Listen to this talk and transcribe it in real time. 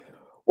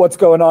What's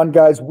going on,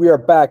 guys? We are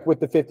back with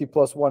the 50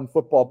 plus 1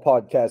 football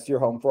podcast, your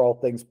home for all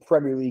things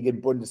Premier League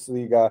and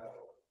Bundesliga.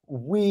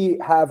 We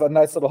have a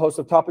nice little host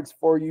of topics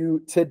for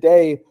you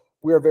today.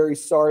 We are very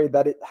sorry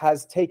that it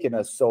has taken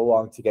us so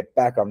long to get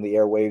back on the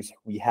airwaves.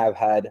 We have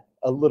had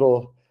a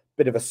little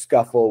bit of a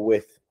scuffle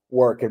with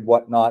work and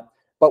whatnot,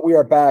 but we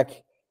are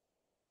back.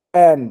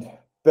 And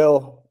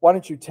Bill, why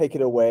don't you take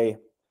it away,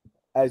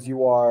 as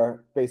you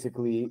are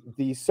basically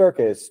the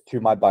circus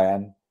to my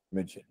Bayern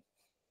München.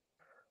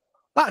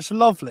 That's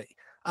lovely.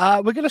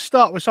 We're going to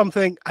start with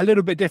something a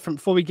little bit different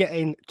before we get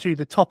into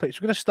the topics.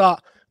 We're going to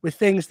start with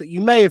things that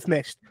you may have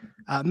missed,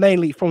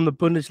 mainly from the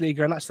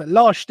Bundesliga, and that's that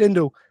Lars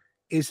Stindl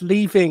is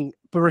leaving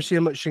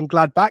Borussia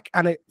Mönchengladbach,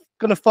 and it's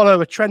going to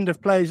follow a trend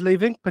of players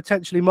leaving,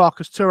 potentially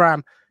Marcus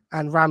Thuram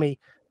and Rami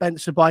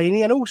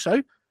Bensebaini, and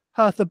also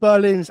Hertha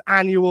Berlin's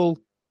annual,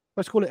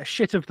 let's call it a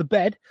shit of the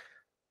bed.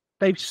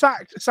 They've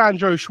sacked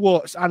Sandro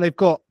Schwartz, and they've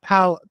got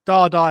Pal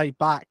Dardai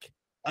back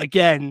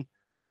again,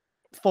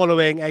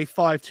 following a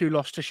 5-2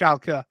 loss to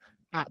Schalke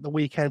at the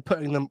weekend,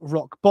 putting them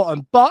rock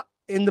bottom. But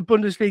in the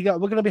Bundesliga,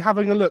 we're going to be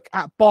having a look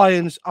at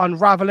Bayern's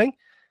unravelling.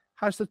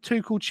 Has the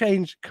Tuchel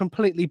change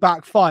completely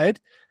backfired?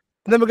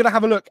 And then we're going to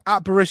have a look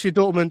at Borussia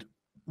Dortmund.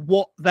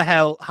 What the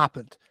hell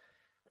happened?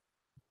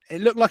 It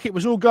looked like it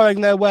was all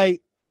going their way,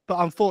 but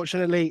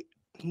unfortunately,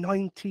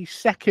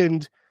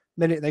 92nd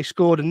minute they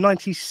scored, and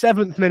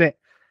 97th minute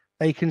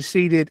they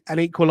conceded an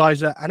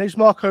equaliser. And is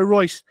Marco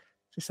Reus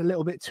just a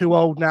little bit too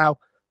old now?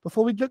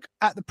 Before we look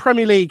at the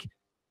Premier League,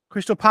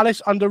 Crystal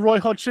Palace under Roy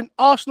Hodgson,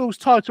 Arsenal's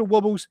title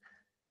wobbles,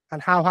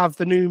 and how have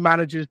the new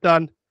managers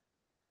done?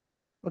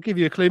 I'll give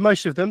you a clue.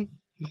 Most of them,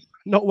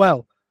 not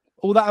well.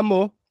 All that and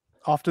more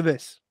after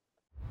this.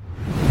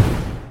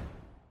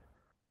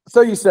 So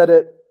you said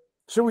it.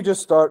 Should we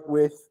just start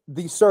with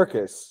the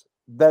circus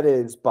that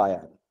is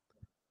Bayern?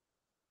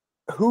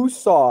 Who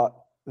saw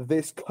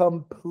this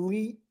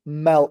complete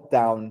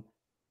meltdown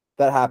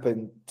that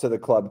happened to the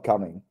club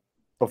coming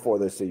before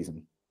this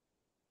season?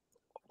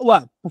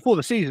 Well, before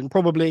the season,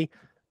 probably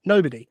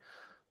nobody.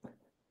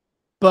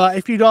 But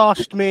if you'd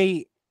asked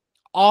me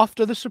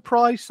after the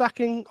surprise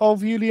sacking of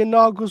Julian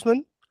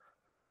Nagelsmann,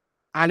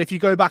 and if you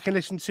go back and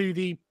listen to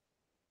the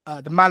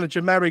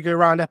manager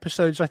merry-go-round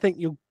episodes, I think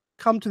you'll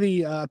come to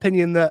the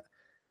opinion that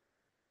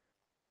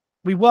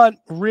we weren't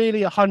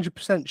really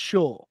 100%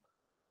 sure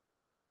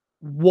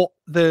what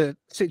the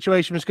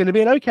situation was going to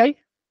be. And okay,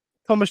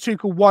 Thomas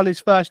Tuchel won his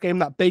first game,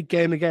 that big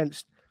game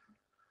against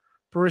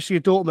Borussia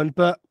Dortmund,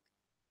 but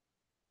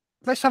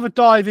let's have a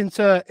dive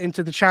into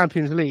the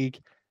Champions League.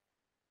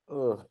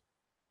 Do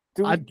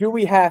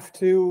we have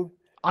to?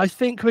 I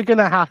think we're going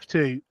to have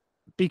to,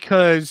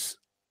 because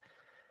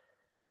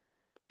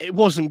it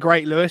wasn't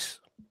great, Lewis.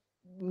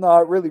 No,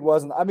 it really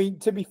wasn't. I mean,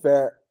 to be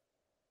fair,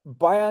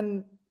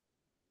 Bayern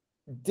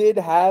did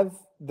have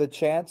the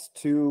chance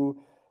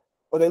to,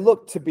 or they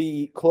looked to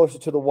be closer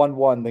to the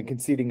 1-1 than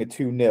conceding a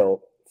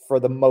 2-0 for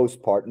the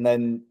most part. And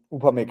then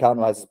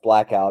Upamecano has his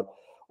blackout,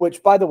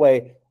 which, by the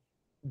way,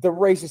 the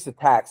racist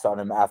attacks on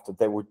him after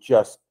they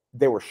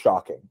were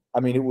shocking.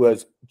 I mean, it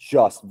was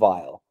just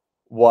vile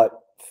what,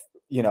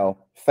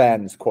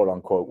 fans, quote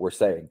unquote, were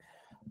saying.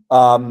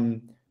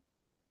 And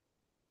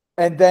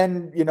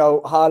then,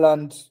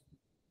 Haaland,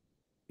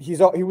 he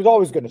was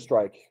always going to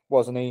strike,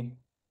 wasn't he?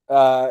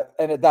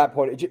 And at that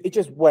point, it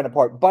just went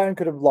apart. Bayern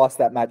could have lost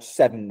that match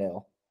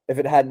 7-0 if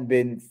it hadn't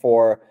been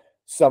for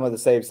some of the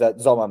saves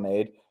that Sommer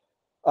made.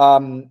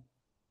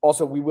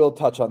 Also, we will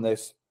touch on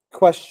this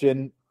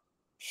question.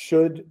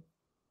 Should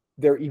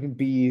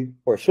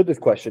this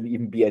question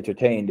even be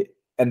entertained?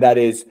 And that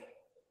is,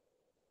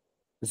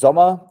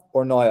 Sommer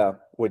or Neuer?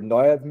 Would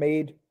Neuer have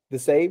made the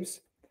saves?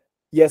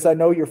 Yes, I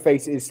know your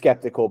face is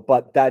skeptical,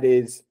 but that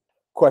is a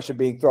question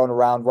being thrown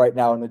around right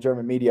now in the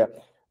German media.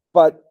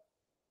 But,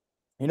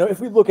 if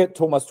we look at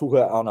Thomas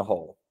Tuchel on a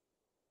whole,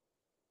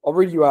 I'll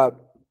read you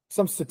out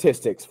some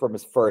statistics from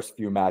his first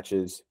few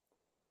matches.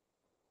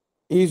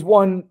 He's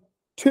won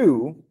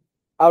 2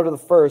 out of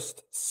the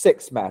first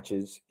 6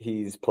 matches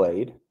he's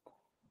played.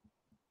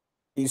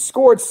 He's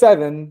scored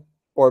 7,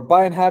 or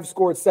Bayern have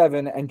scored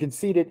 7 and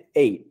conceded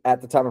 8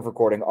 at the time of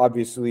recording.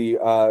 Obviously,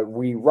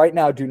 we right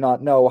now do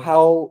not know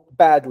how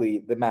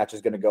badly the match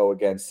is going to go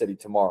against City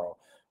tomorrow.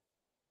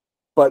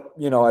 But,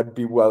 I'd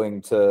be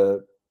willing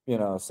to,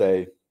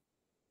 say,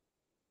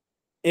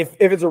 if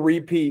it's a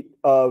repeat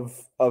of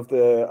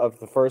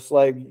the first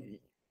leg,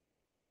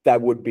 that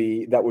would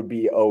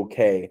be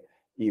okay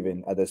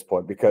even at this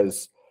point,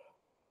 because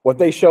what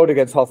they showed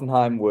against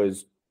Hoffenheim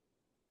was,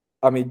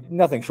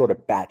 nothing short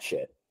of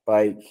batshit.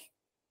 I'll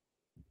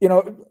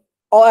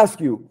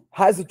ask you,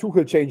 has the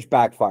Tuchel change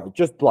backfired?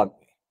 Just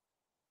bluntly.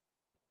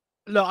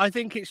 Look, I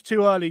think it's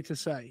too early to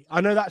say.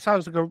 I know that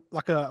sounds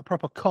like a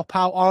proper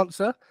cop-out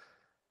answer,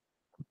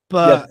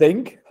 but... You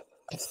think?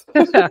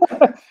 I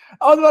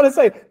was about to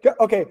say,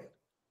 okay,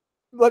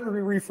 let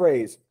me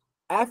rephrase.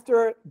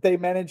 After they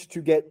managed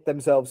to get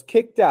themselves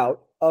kicked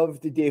out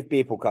of the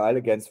DFB Pokal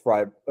against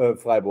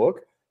Freiburg,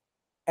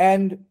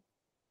 and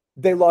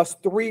they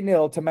lost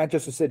 3-0 to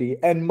Manchester City,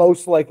 and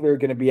most likely are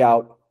going to be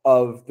out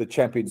of the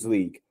Champions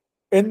League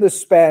in the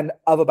span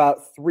of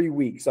about 3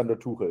 weeks under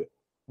Tuchel,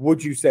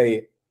 would you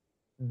say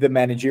the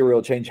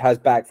managerial change has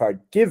backfired,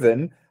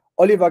 given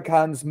Oliver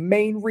Kahn's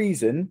main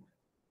reason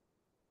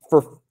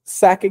for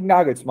sacking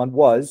Nagelsmann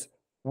was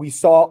we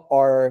saw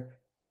our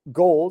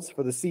goals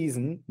for the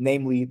season,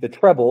 namely the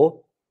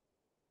treble,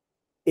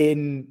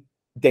 in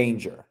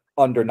danger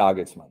under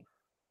Nagelsmann?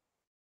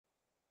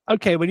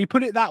 Okay, when you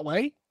put it that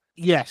way,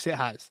 yes, it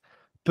has.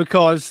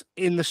 Because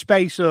in the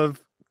space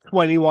of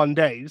 21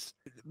 days,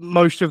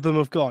 most of them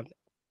have gone.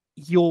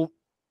 You're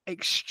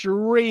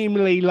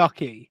extremely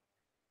lucky,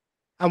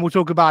 and we'll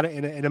talk about it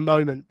in a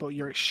moment, but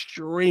you're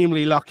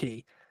extremely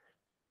lucky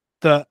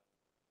that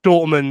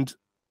Dortmund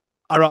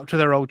are up to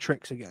their old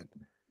tricks again.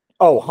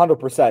 Oh,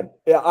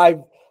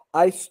 100%.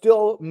 I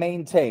still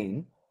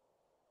maintain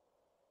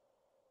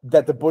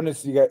that the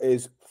Bundesliga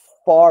is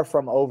far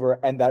from over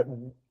and that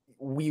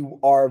we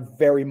are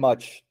very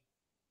much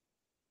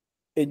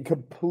in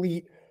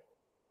complete,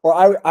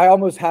 or I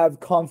almost have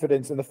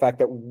confidence in the fact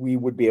that we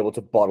would be able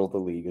to bottle the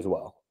league as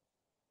well.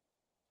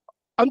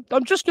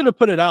 I'm just going to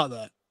put it out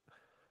there.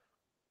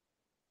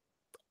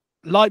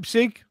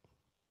 Leipzig,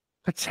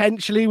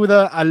 potentially with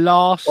a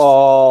last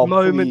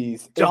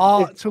moment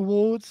dart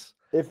towards.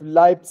 If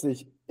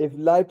Leipzig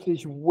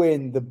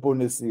win the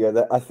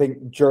Bundesliga, I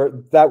think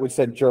that would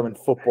send German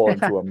football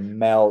into a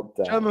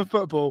meltdown. German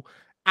football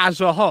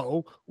as a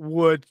whole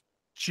would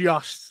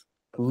just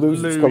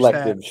lose its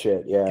collective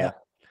shit. Yeah.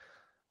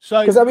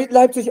 So, because I mean,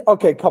 Leipzig.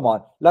 Okay, come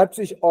on.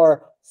 Leipzig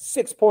are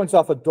 6 points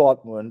off of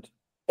Dortmund,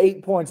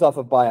 8 points off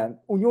of Bayern.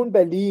 Union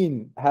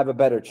Berlin have a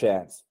better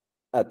chance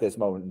at this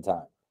moment in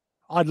time.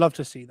 I'd love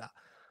to see that.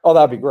 Oh,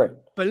 that'd be great.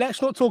 But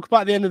let's not talk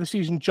about the end of the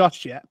season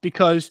just yet,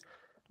 because,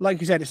 like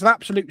you said, it's an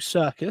absolute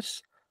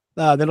circus.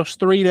 They lost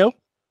 3-0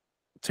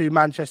 to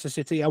Manchester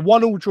City, a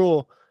 1-1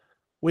 draw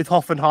with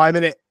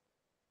Hoffenheim,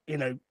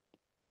 and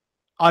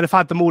I'd have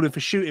had them all in for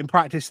shooting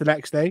practice the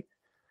next day.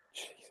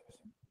 Jesus.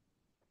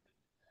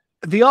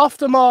 The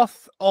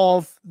aftermath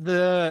of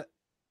the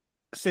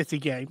City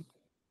game,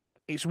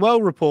 it's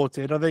well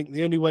reported. I think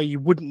the only way you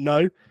wouldn't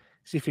know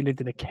is if you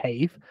lived in a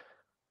cave.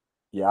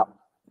 Yeah.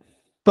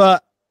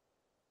 But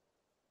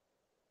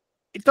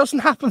it doesn't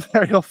happen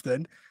very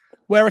often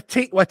where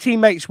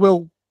teammates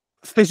will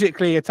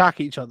physically attack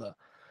each other.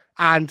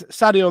 And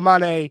Sadio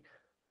Mane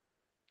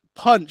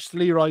punched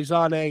Leroy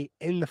Sané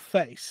in the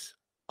face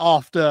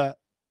after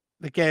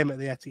the game at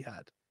the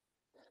Etihad.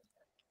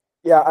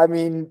 Yeah, I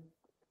mean,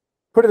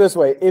 put it this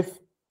way.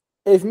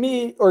 If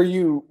me or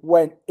you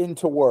went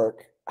into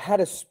work, had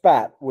a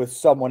spat with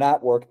someone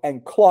at work,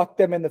 and clocked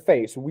them in the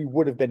face, we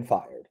would have been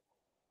fired.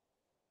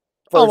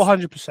 First,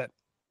 100%.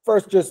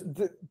 First, just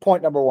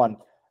point number one.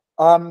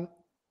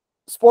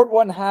 Sport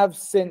One have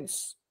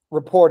since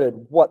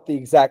reported what the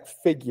exact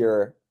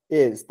figure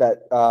is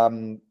that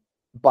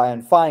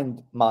Bayern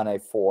fined Mane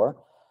for,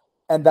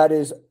 and that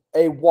is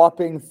a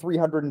whopping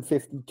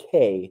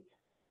 350K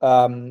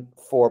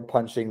for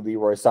punching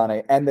Leroy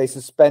Sané, and they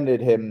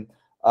suspended him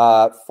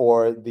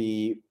for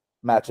the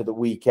match of the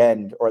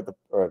weekend or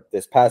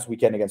this past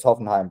weekend against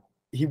Hoffenheim.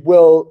 He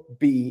will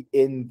be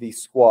in the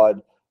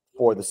squad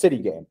for the City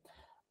game.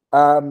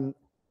 The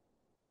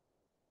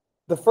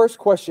first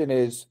question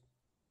is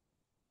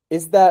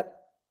that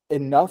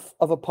enough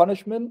of a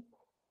punishment?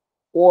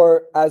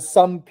 Or, as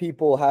some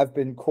people have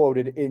been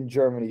quoted in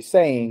Germany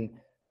saying,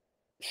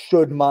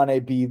 should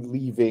Mane be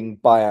leaving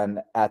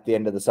Bayern at the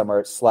end of the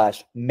summer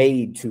 /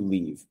 made to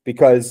leave?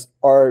 Because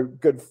our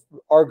good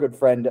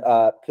friend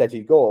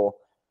Pletigo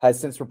has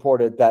since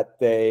reported that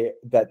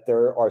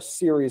there are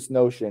serious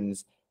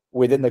notions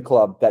within the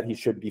club that he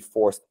should be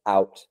forced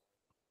out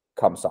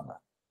come summer.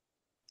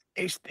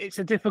 It's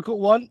a difficult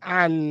one,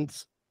 and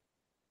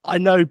I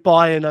know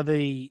Bayern are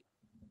the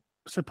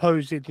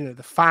supposed, the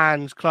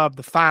fans club,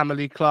 the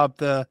family club,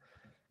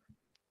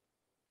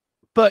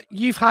 but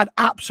you've had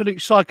absolute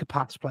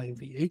psychopaths playing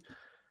for you.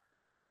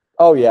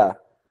 Oh yeah.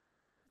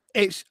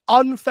 It's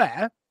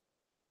unfair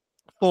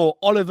for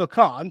Oliver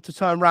Kahn to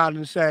turn around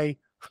and say,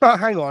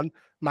 hang on,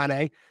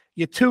 Mane,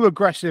 you're too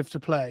aggressive to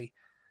play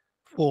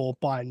for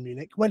Bayern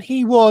Munich, when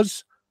he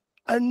was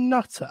a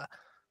nutter.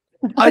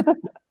 I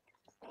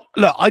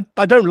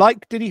don't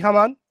like Didi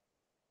Hamann.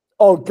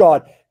 Oh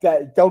God,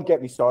 don't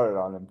get me started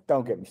on him.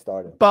 Don't get me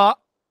started. But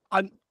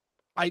I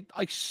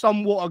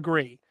somewhat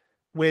agree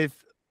with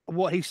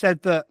what he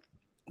said, that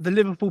the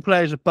Liverpool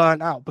players are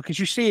burnt out, because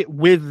you see it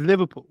with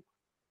Liverpool.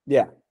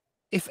 Yeah.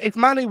 If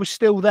Mane was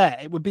still there,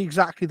 it would be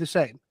exactly the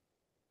same.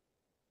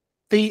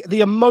 The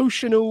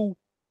emotional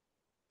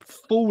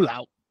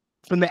fallout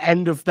from the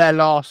end of their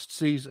last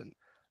season,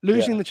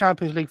 losing the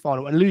Champions League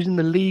final and losing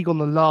the league on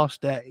the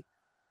last day.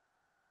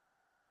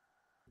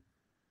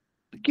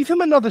 Give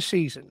him another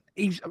season.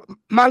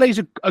 Mane's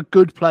a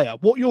good player.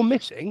 What you're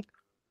missing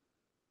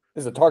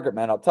is a target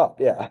man up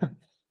top. Yeah.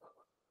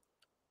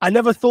 I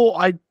never thought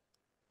I'd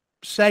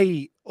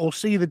say or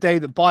see the day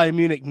that Bayern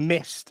Munich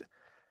missed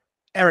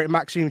Eric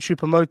Maxim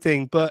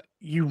Choupo-Moting, but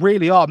you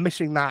really are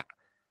missing that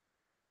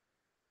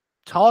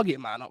target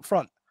man up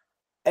front.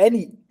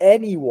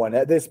 anyone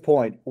at this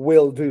point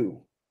will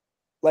do.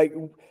 Like,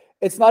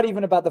 it's not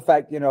even about the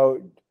fact,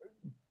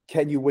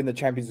 can you win the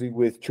Champions League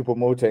with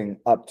Choupo-Moting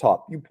up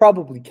top? You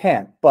probably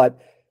can't, but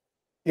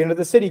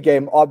the City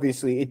game,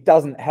 obviously, it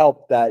doesn't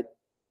help that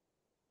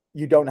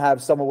you don't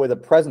have someone with a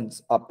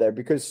presence up there,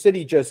 because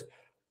City just,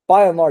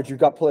 by and large, you've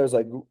got players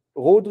like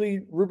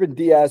Rodri, Ruben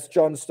Diaz,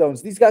 John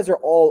Stones. These guys are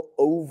all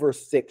over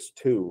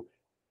 6'2",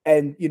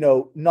 and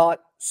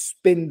not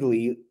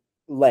spindly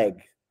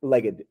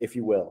legged, if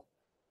you will.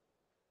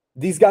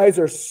 These guys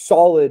are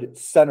solid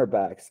center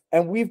backs,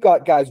 and we've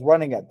got guys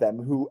running at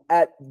them who,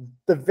 at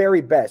the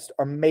very best,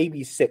 are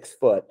maybe 6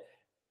 foot.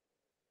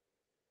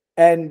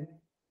 And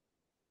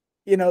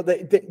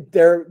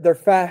they're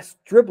fast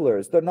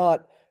dribblers. They're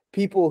not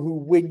people who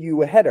win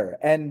you a header.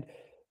 And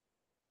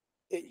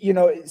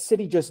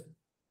City just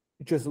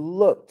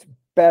looked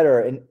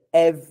better in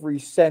every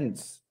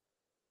sense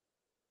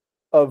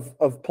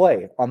of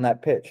play on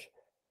that pitch.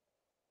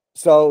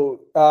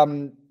 So,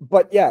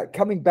 but yeah,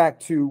 coming back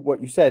to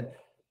what you said,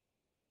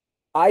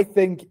 I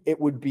think it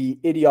would be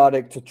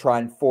idiotic to try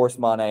and force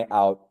Mane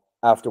out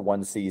after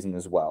one season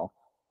as well.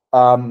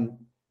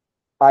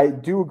 I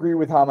do agree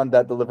with Haman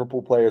that the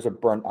Liverpool players are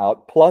burnt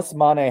out. Plus,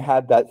 Mane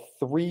had that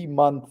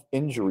 3-month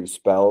injury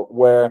spell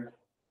where,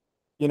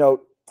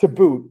 to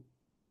boot,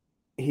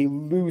 he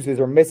loses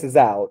or misses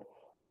out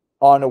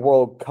on a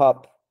World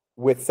Cup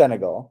with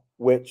Senegal,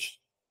 which,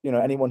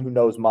 anyone who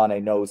knows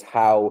Mane knows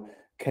how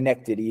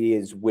connected he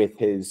is with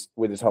his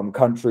home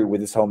country,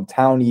 with his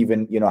hometown,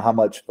 even, how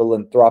much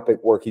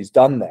philanthropic work he's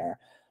done there.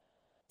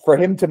 For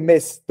him to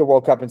miss the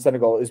World Cup in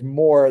Senegal is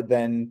more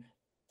than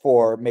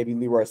for maybe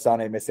Leroy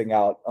Sané missing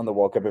out on the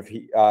World Cup if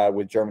he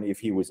with Germany if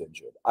he was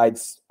injured.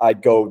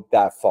 I'd go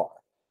that far.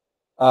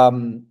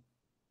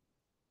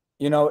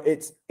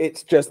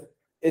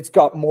 It's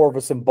got more of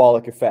a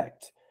symbolic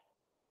effect.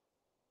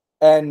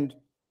 And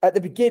at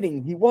the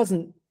beginning, he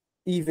wasn't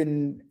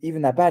even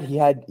that bad.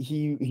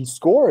 He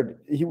scored.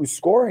 He was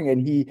scoring,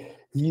 and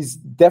he's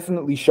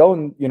definitely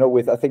shown,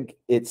 with, I think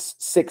it's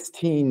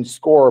 16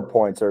 scorer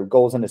points or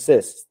goals and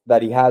assists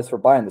that he has for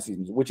Bayern this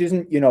season, which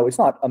isn't, it's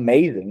not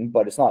amazing,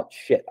 but it's not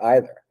shit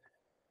either.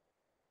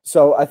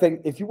 So I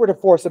think if you were to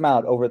force him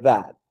out over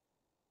that,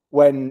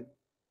 when,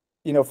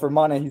 for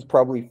Mane, he's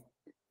probably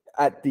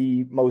at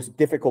the most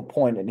difficult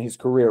point in his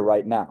career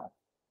right now,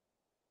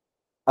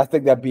 I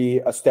think that'd be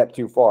a step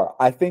too far.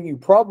 I think you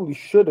probably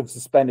should have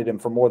suspended him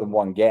for more than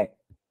one game,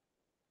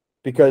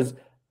 because,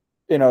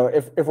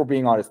 if we're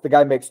being honest, the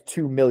guy makes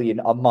 $2 million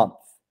a month.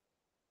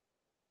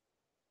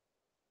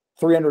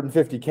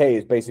 350K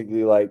is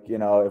basically like,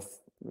 if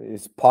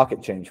it's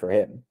pocket change for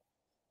him.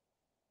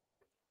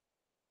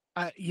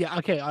 Yeah,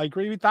 okay, I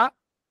agree with that.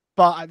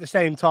 But at the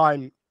same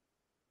time,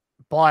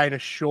 Bayern are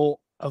short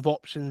of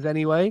options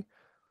anyway.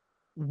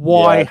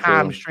 Why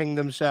hamstring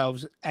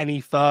themselves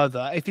any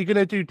further? If you're going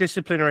to do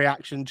disciplinary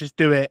action, just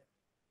do it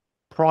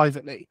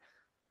privately.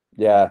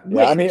 Yeah.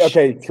 I mean,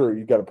 okay, true.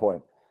 You got a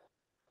point.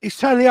 It's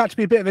turning out to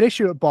be a bit of an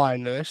issue at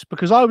Bayern, Lewis,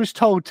 because I was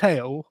told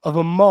tale of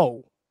a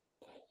mole.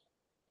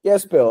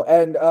 Yes, Bill.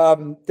 And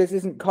this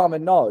isn't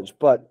common knowledge,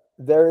 but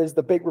there is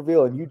the big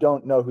reveal, and you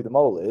don't know who the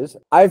mole is.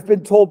 I've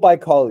been told by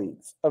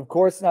colleagues. Of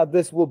course, now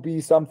this will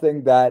be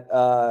something that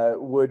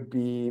would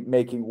be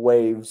making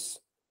waves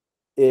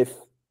if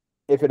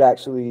it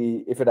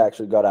actually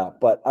got out.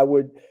 But I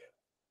would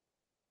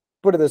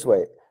put it this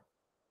way.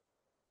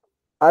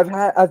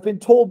 I've been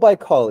told by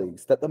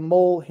colleagues that the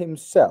mole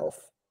himself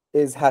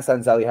is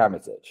Hassan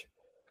Salihamidzic.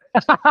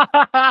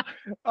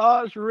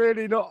 Oh, it's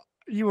really not.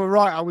 You were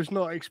right. I was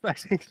not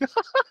expecting.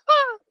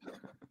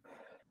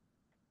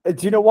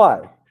 Do you know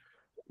why?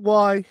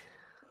 Why?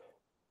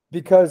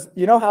 Because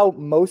you know how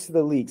most of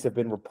the leaks have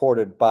been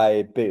reported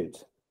by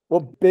Bild.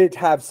 Well, Bild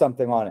have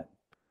something on it.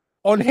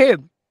 On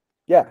him?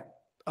 Yeah.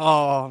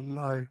 Oh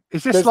no!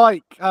 Is this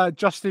like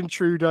Justin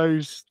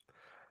Trudeau's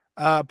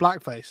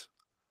blackface?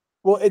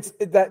 Well, that's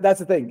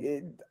the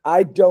thing.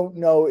 I don't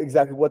know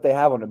exactly what they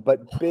have on him, but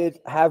Bild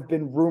have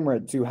been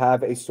rumored to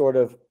have a sort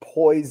of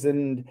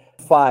poisoned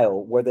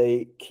file where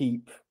they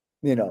keep,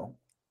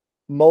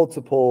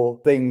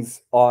 multiple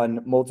things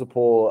on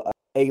multiple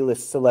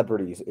A-list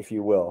celebrities, if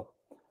you will.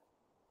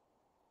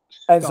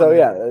 And so,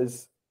 yeah,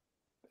 it's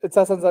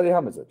Hassan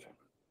Salihamidzic.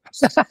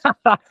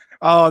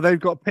 Oh, they've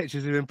got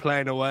pictures of him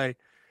playing away.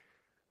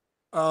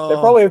 Oh, they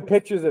probably have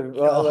pictures of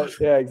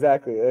yeah,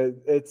 exactly.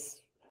 It's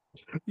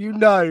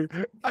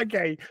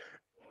okay.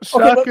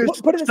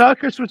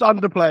 Circus was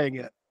underplaying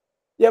it.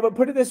 Yeah, but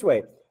put it this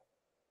way: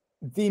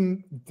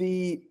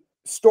 the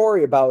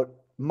story about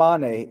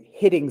Mane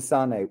hitting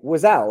Sané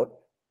was out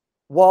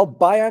while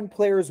Bayern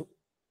players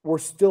were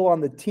still on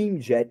the team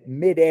jet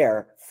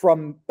midair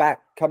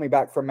coming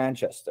back from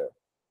Manchester.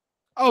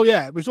 Oh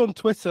yeah, it was on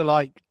Twitter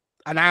like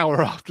an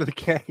hour after the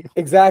game.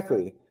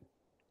 Exactly.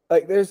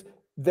 Like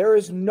there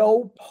is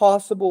no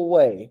possible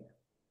way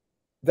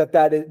that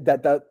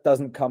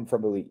doesn't come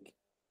from a leak.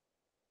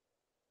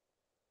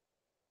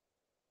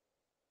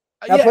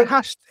 Now, yeah, it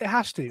has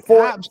to. It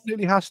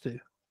absolutely has to.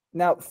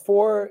 Now,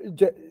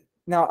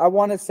 Now, I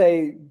want to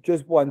say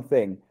just one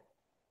thing.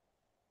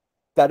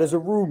 That is a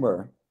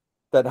rumor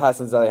that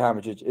Hasan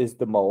Salihamidzic is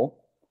the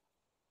mole,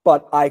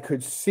 but I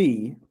could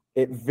see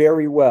it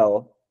very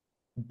well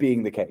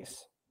being the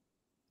case.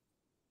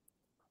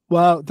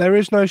 Well, there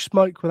is no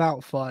smoke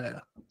without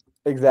fire.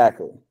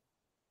 Exactly.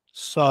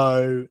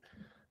 So,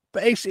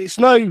 but it's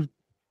no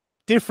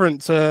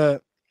different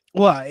to.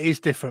 Well, it is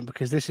different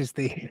because this is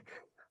the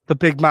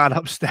big man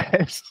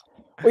upstairs.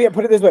 Well, yeah,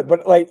 put it this way,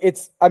 but like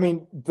I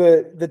mean,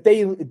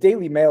 the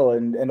Daily Mail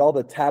and all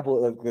the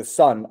tablet, like the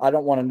Sun. I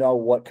don't want to know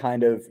what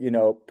kind of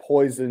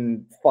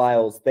poison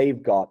files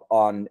they've got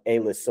on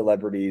A-list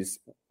celebrities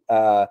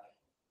in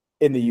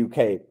the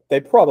UK. They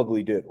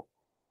probably do.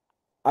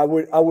 I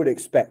would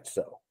expect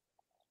so.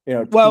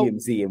 Well,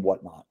 TMZ and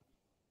whatnot.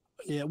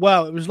 Yeah,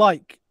 well, it was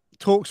like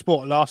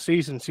Talksport last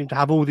season seemed to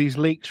have all these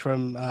leaks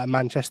from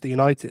Manchester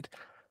United.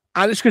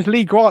 And it's because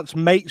Lee Grant's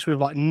mates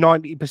with like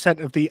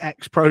 90% of the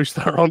ex-pros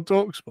that are on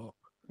Talksport.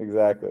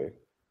 Exactly.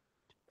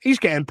 He's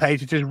getting paid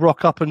to just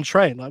rock up and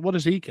train. Like, what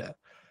does he get?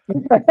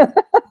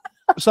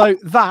 So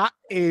that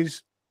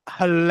is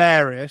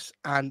hilarious,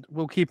 and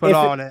we'll keep an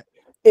eye on it.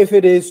 If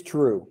it is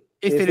true.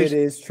 If it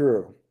is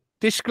true.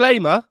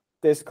 Disclaimer.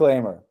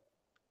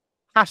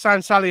 Hasan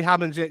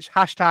Salihamidzic,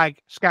 hashtag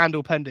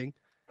scandal pending.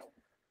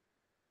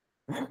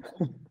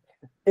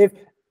 If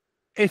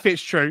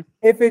it's true.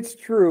 If it's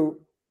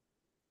true,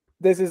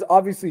 this has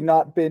obviously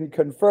not been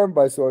confirmed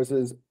by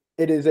sources.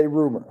 It is a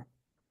rumor.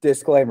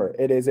 Disclaimer,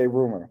 it is a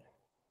rumor.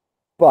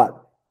 But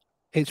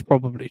it's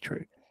probably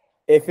true.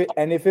 If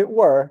it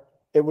were,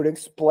 it would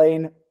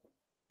explain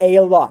a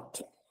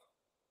lot.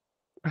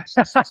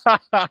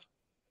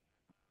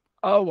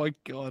 Oh my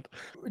God.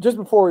 Just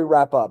before we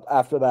wrap up,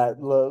 after that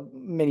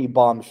mini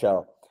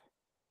bombshell,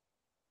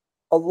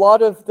 a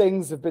lot of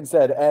things have been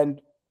said,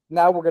 and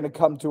now we're going to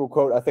come to a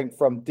quote, I think,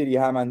 from Didi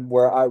Hamann,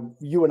 where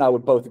you and I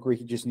would both agree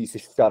he just needs to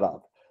shut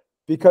up.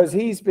 Because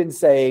he's been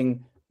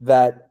saying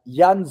that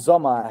Jan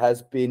Sommer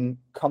is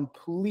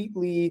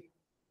completely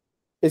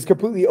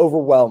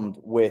overwhelmed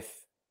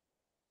with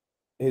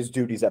his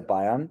duties at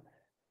Bayern,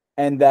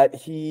 and that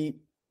he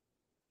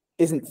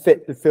isn't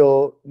fit to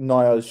fill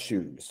Neuer's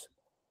shoes.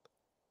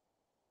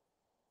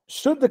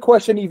 Should the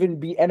question even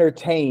be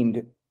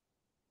entertained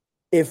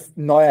if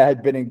Neuer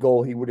had been in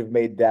goal, he would have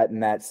made that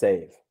and that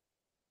save?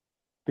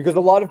 Because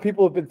a lot of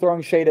people have been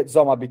throwing shade at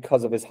Sommer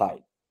because of his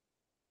height.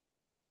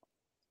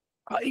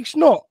 He's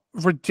not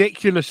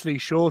ridiculously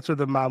shorter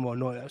than Manuel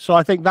Neuer, so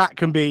I think that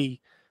can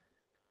be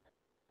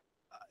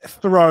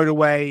thrown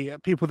away.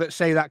 People that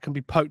say that can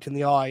be poked in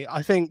the eye.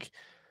 I think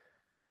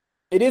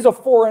it is a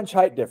 4-inch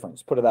height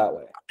difference, put it that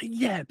way.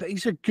 Yeah, but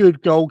he's a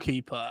good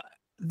goalkeeper.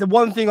 The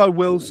one thing I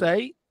will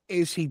say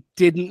is he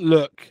didn't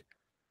look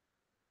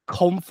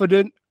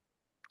confident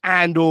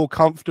and or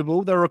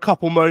comfortable. There were a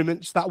couple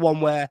moments, that one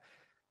where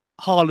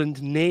Haaland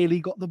nearly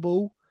got the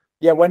ball.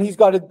 Yeah, when he's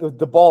got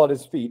the ball at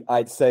his feet,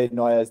 I'd say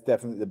Neuer is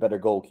definitely the better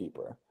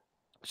goalkeeper.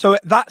 So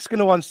that's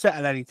going to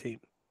unsettle any team,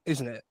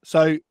 isn't it?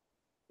 So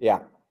yeah.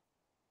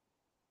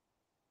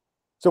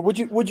 So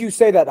would you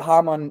say that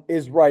Hamann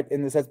is right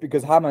in the sense,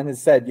 because Hamann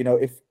has said,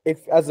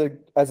 if as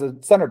a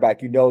center back,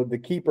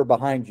 the keeper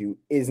behind you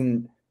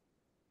isn't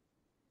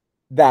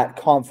that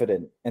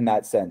confident in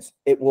that sense,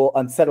 it will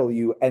unsettle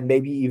you and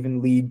maybe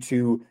even lead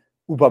to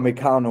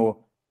Upamecano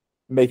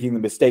making the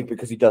mistake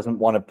because he doesn't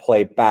want to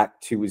play back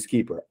to his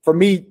keeper. For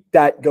me,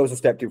 that goes a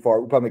step too far.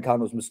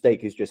 Upamecano's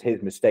mistake is just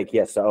his mistake. He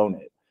has to own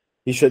it.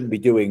 He shouldn't be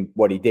doing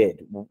what he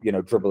did,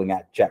 dribbling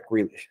at Jack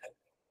Grealish.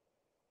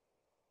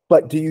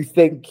 But do you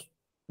think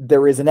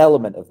there is an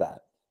element of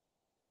that?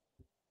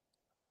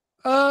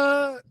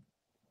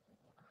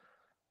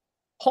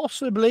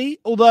 Possibly,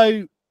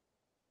 although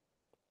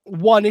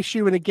one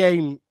issue in a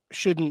game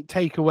shouldn't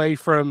take away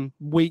from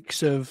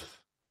weeks of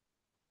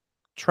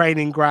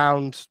training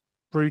ground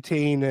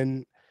routine,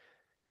 and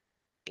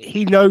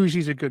he knows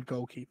he's a good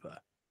goalkeeper.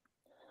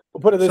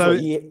 We'll put it this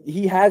way,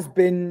 he has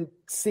been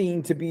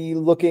seen to be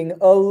looking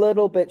a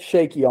little bit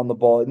shaky on the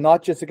ball,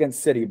 not just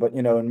against City, but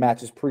in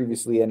matches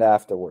previously and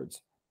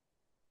afterwards.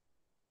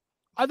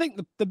 I think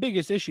the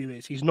biggest issue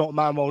is he's not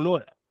Manuel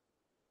Neuer,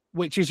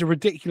 which is a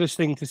ridiculous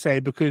thing to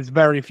say because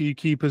very few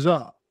keepers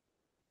are.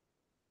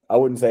 I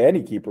wouldn't say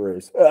any keeper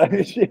is.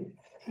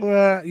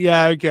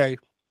 Yeah, okay.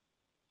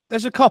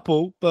 There's a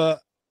couple, but...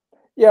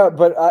 Yeah,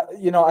 but,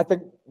 I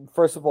think,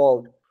 first of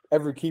all,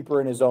 every keeper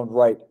in his own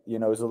right,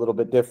 is a little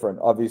bit different.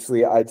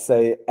 Obviously, I'd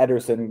say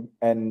Ederson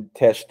and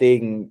Ter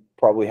Stegen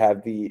probably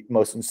have the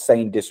most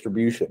insane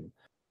distribution.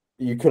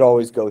 You could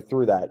always go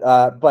through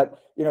that. But,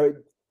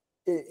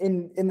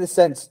 in the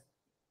sense,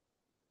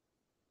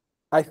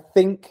 I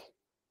think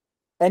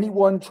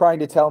anyone trying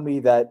to tell me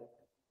that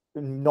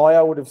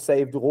Neuer would have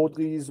saved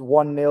Rodri's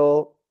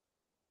 1-0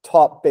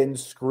 top bin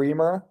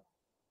screamer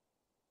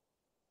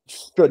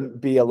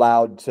shouldn't be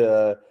allowed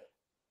to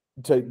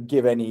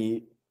give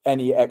any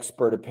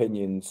expert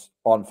opinions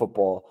on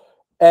football.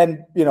 And,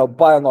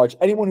 by and large,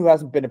 anyone who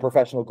hasn't been a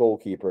professional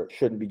goalkeeper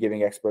shouldn't be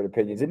giving expert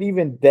opinions. And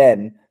even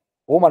then,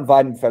 Roman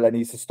Weidenfeller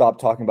needs to stop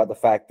talking about the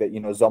fact that,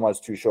 Sommer's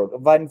too short.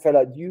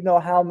 Weidenfeller, do you know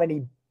how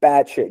many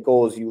batshit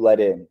goals you let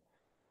in?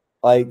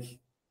 Like,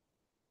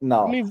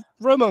 no. I mean,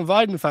 Roman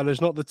Weidenfeller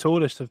is not the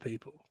tallest of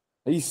people.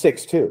 He's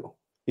 6'2".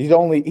 He's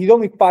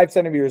only 5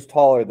 centimeters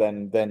taller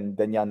than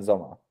Jan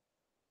Sommer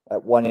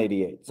at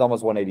 188.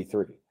 Sommer's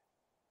 183.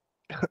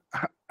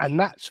 And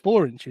that's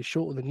 4 inches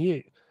shorter than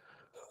you.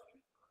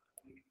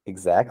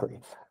 Exactly.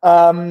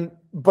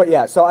 But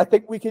yeah, so I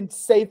think we can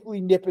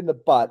safely nip in the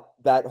butt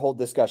that whole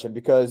discussion,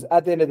 because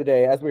at the end of the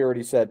day, as we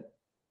already said,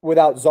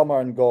 without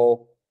Sommer in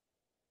goal,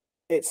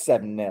 it's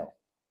 7-0.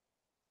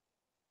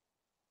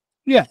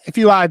 Yeah, if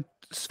you had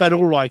Sven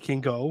Ulreich in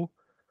goal,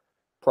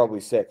 probably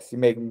 6. You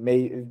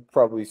make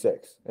probably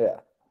 6. Yeah.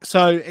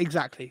 So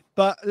exactly.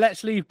 But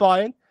let's leave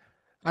Bayern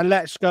and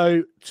let's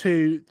go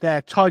to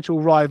their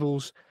title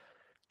rivals,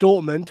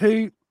 Dortmund,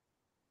 who,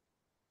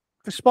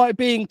 despite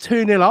being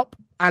 2-0 up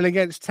and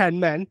against 10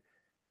 men,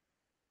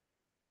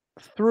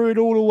 threw it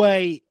all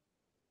away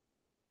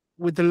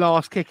with the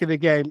last kick of the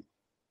game.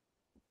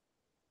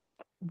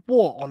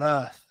 What on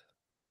earth?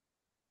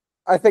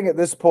 I think at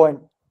this point,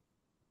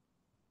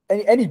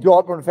 any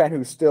Dortmund fan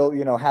who still,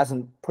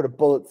 hasn't put a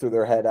bullet through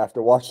their head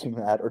after watching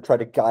that or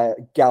tried to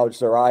gouge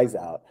their eyes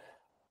out,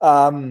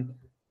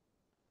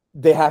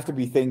 they have to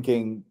be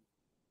thinking,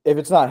 if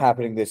it's not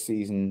happening this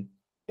season,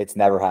 it's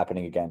never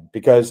happening again.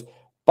 Because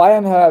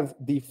Bayern have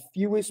the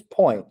fewest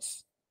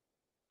points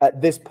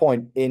at this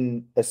point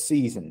in a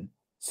season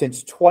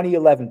since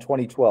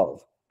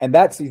 2011-2012. And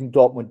that season,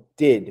 Dortmund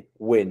did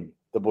win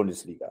the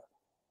Bundesliga.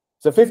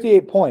 So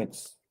 58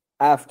 points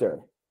after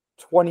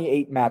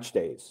 28 match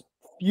days.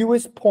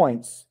 Fewest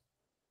points,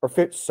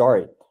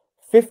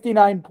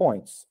 59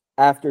 points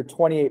after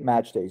 28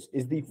 match days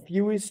is the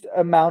fewest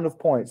amount of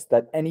points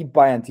that any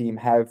Bayern team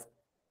have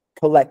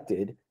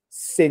collected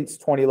since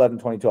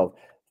 2011-2012.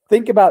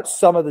 Think about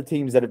some of the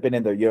teams that have been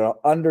in there.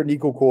 Under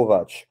Niko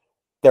Kovac,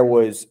 there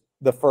was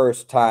the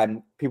first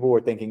time people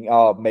were thinking,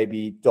 oh,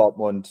 maybe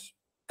Dortmund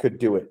could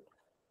do it.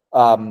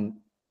 And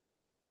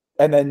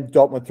then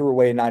Dortmund threw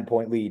away a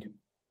 9-point lead.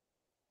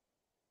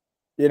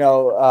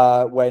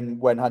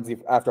 When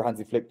after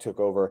Hansi Flick took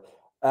over,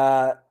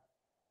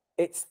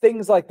 it's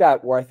things like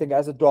that where I think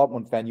as a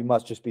Dortmund fan, you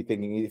must just be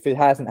thinking, if it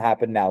hasn't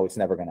happened now, it's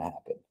never going to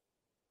happen.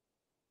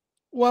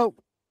 Well,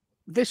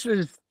 this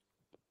is,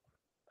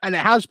 and it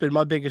has been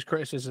my biggest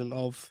criticism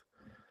of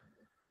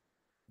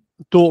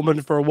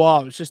Dortmund for a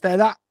while. It's just they're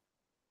that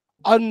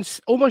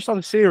almost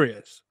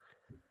unserious.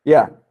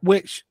 Yeah.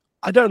 Which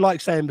I don't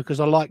like saying because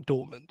I like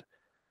Dortmund.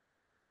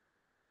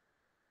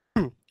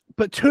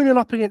 But 2-0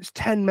 up against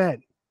 10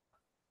 men.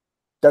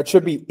 That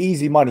should be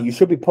easy money. You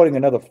should be putting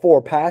another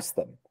 4 past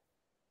them.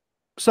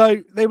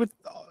 So they were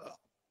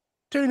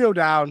 2-0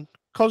 down.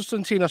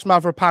 Konstantinos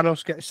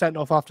Mavropanos gets sent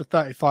off after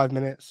 35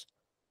 minutes.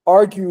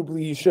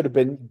 Arguably, he should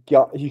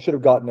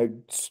have gotten a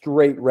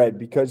straight red,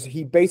 because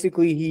he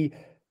basically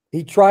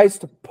he tries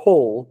to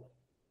pull.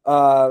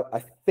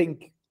 I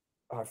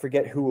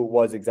forget who it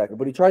was exactly,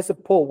 but he tries to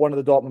pull one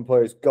of the Dortmund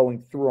players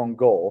going through on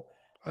goal.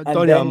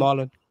 Daniel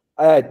Malen.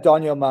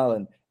 Daniel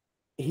Malen.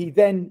 He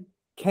then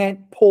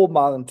can't pull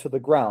Malen to the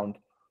ground.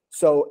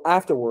 So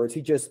afterwards,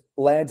 he just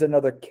lands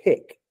another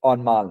kick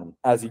on Malen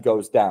as he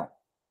goes down.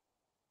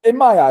 In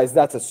my eyes,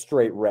 that's a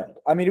straight red.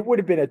 I mean, it would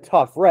have been a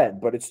tough red,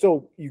 but it's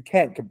still, you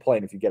can't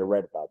complain if you get a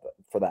red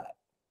for that.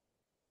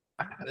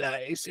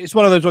 It's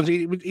one of those ones,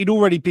 he'd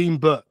already been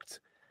booked.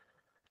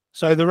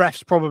 So the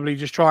ref's probably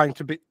just trying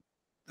to be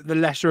the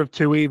lesser of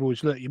two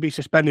evils. Look, you'd be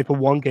suspended for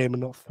 1 game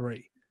and not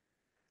 3.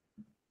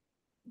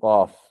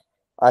 Well,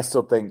 I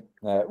still think,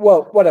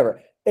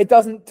 whatever. It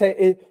doesn't take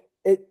it.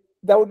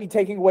 That would be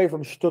taking away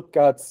from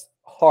Stuttgart's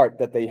heart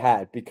that they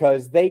had,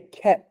 because they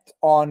kept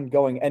on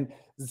going. And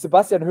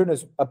Sebastian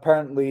Hoeneß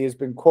apparently has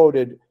been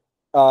quoted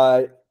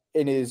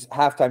in his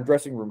halftime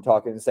dressing room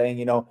talking and saying,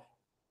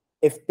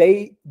 if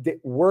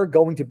we're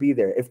going to be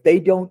there, if they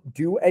don't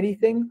do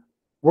anything,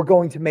 we're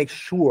going to make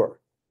sure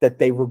that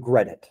they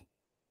regret it.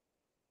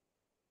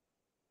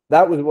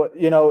 That was what,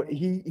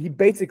 he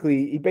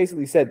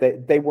basically said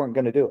that they weren't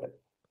going to do it.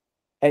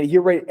 And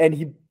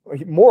he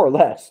more or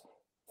less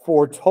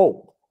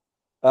foretold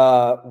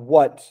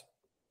what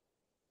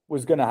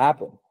was going to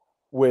happen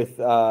with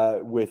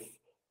that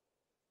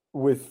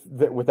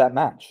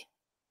match.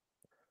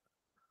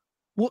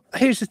 Well,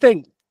 here's the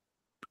thing: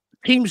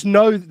 teams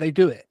know that they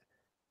do it.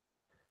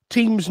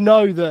 Teams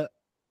know that,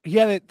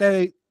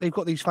 they've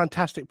got these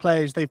fantastic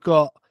players. They've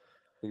got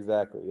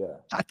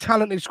a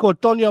talented squad.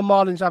 Daniel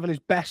Malen's having his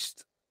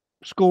best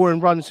scoring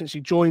run since he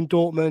joined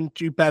Dortmund.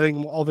 Jude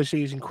Bellingham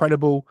obviously is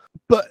incredible,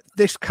 but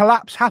this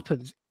collapse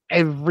happens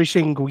every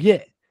single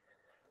year.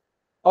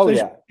 Oh,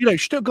 so,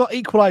 Stuttgart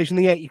equalised in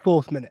the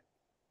 84th minute.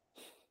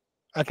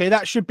 Okay,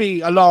 that should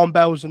be alarm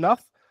bells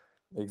enough.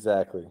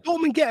 Exactly.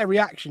 Dortmund get a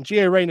reaction.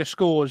 Gio Reyna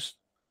scores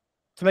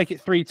to make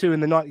it 3-2 in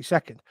the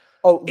 92nd.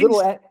 Oh,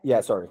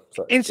 sorry.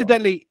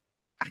 Incidentally,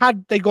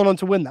 had they gone on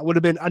to win, that would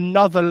have been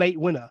another late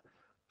winner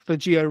for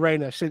Gio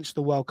Reyna since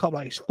the World Cup,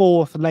 like his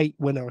 4th late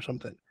winner or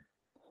something.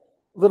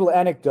 Little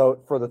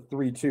anecdote for the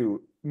 3-2.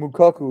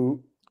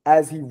 Mukoku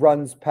as he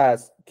runs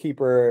past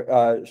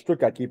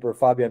Stuttgart keeper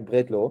Fabian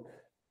Bredlow,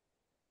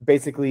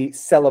 basically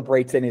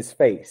celebrates in his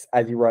face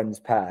as he runs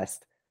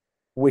past,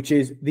 which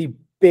is the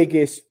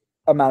biggest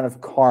amount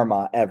of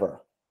karma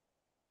ever.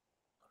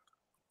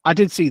 I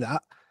did see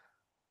that,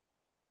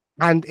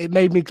 and it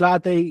made me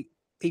glad they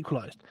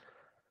equalised.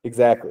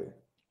 Exactly.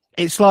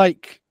 It's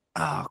like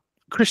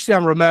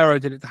Cristiano Romero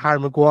did it to Harry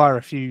Maguire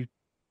a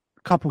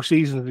couple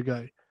seasons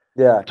ago.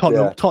 Yeah,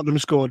 Tottenham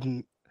scored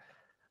and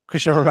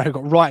Cristiano Romero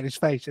got right in his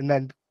face, and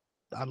then,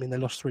 I mean, they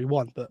lost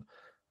 3-1. But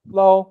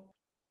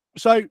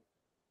so,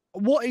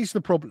 what is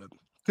the problem?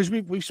 Because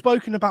we've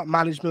spoken about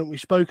management,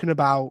 we've spoken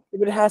about.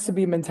 But it has to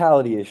be a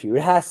mentality issue.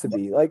 It has to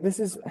be like this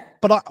is.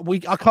 But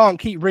I can't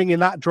keep ringing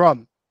that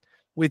drum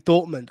with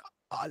Dortmund.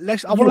 I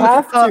want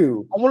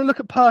to look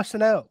at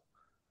personnel.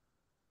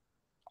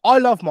 I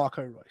love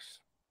Marco Reus.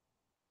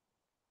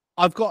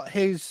 I've got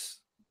his.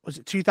 Was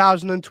it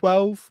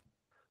 2012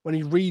 when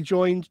he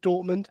rejoined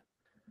Dortmund?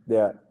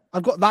 Yeah.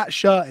 I've got that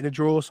shirt in a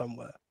drawer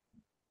somewhere.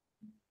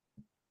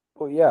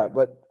 Well, yeah,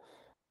 but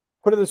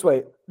put it this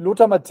way.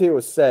 Lothar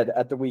Matthäus said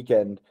at the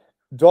weekend,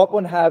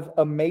 Dortmund have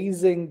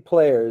amazing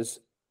players,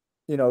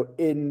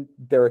 in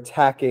their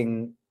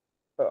attacking,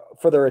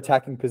 for their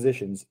attacking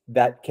positions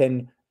that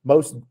can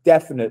most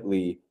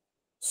definitely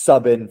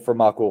sub in for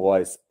Marco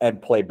Reus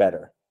and play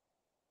better.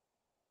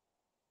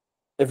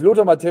 If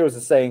Lothar Matthäus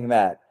is saying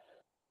that,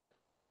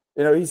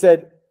 he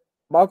said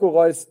Marco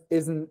Reus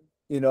isn't,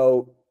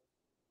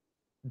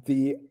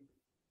 the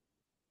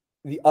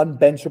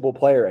unbenchable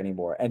player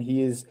anymore, and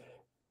he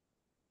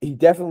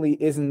definitely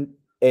isn't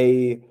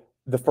the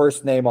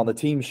first name on the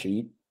team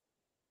sheet,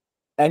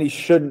 and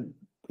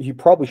he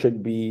probably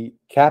shouldn't be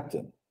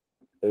captain.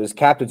 As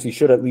captaincy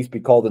should at least be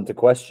called into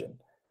question.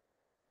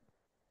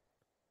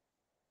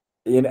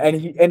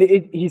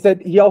 He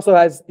said he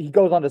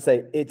goes on to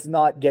say it's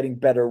not getting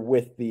better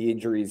with the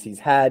injuries he's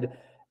had,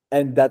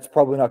 and that's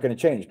probably not going to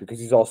change because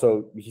he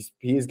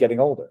is getting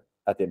older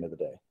at the end of the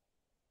day.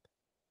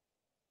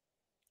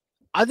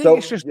 I think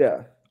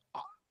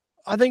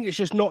it's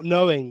just not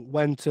knowing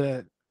when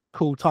to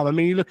call time. I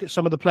mean, you look at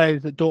some of the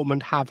players that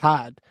Dortmund have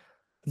had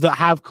that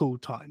have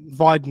called time: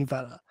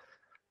 Weidenfeller,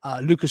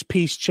 Lucas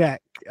Piszczek,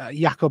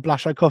 Jakub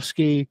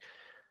Blaszczykowski.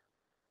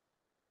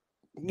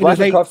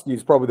 Blaszczykowski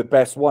is probably the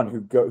best one who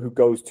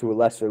goes to a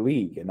lesser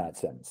league in that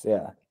sense.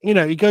 Yeah,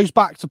 he goes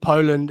back to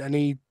Poland and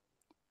he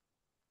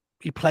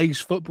plays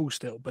football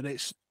still, but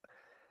it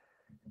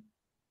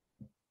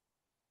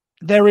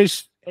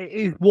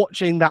is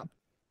watching that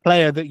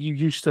player that you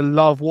used to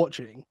love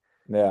watching,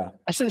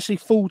 essentially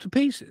fall to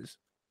pieces.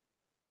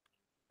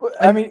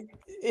 I mean,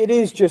 it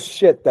is just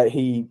shit that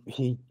he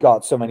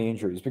got so many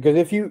injuries, because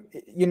if you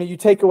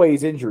take away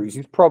his injuries,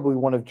 he's probably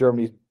one of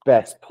Germany's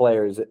best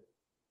players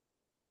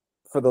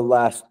for the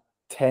last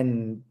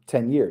 10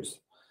 years.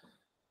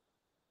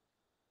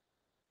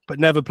 But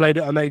never played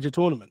at a major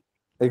tournament.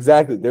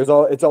 Exactly.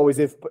 It's always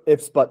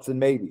ifs, buts, and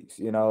maybes.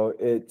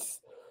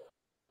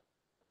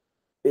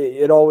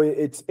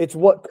 It's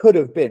what could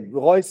have been.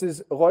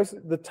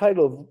 The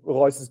title of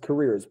Reus's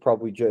career is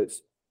probably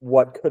just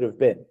what could have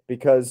been,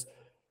 because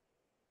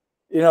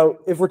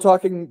if we're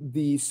talking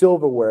the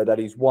silverware that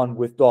he's won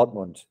with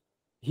Dortmund,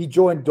 he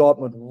joined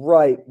Dortmund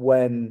right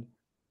when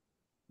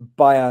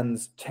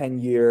Bayern's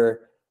 10-year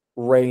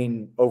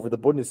reign over the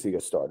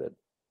Bundesliga started.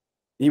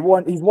 He's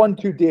won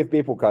 2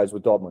 DFB-Pokals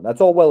with Dortmund.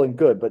 That's all well and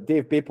good, but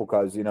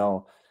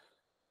DFB-Pokals,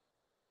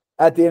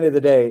 at the end of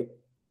the day,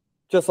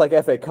 just like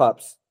FA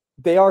Cups,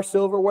 they are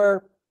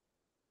silverware,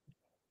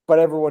 but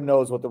everyone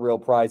knows what the real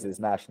prize is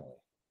nationally.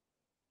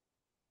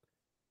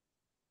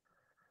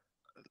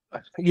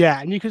 Yeah,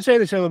 and you can say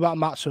the same about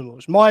Mats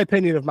Hummels. My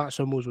opinion of Mats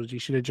Hummels was he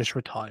should have just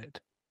retired.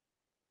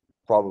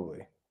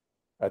 Probably,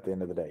 at the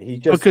end of the day. He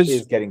just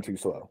is getting too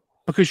slow.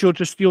 Because you're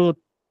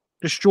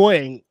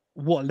destroying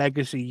what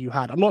legacy you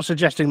had. I'm not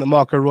suggesting that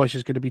Marco Reus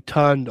is going to be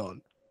turned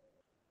on,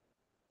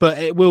 but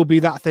it will be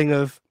that thing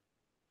of,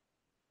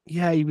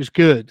 yeah, he was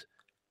good,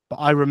 but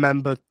I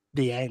remember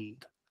the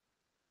end.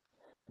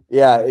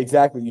 Yeah,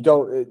 exactly. It's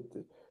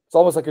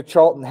almost like a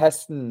Charlton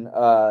Heston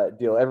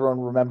deal. Everyone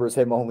remembers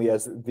him only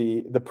as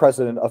the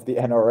president of the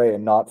NRA,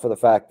 and not for the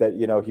fact that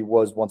he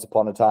was once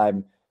upon a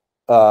time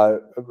a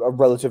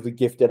relatively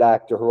gifted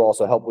actor who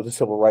also helped with the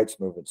civil rights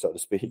movement, so to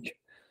speak.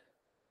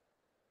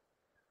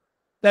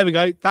 There we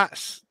go.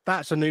 That's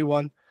a new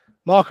one.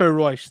 Marco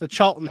Reus, the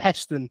Charlton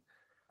Heston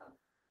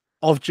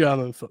of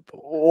German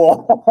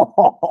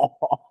football.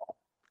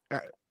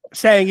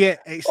 Saying it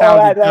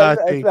sounded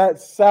dirty. That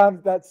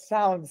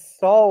sounds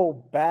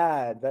so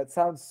bad. That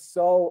sounds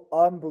so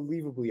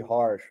unbelievably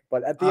harsh.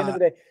 But at the end of the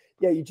day,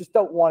 yeah, you just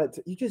don't want it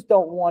to. You just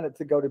don't want it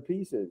to go to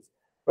pieces.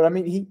 But I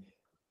mean,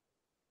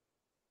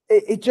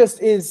 it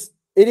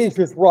is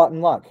just rotten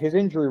luck. His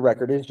injury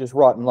record is just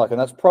rotten luck, and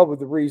that's probably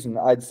the reason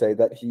I'd say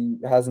that he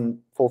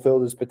hasn't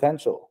fulfilled his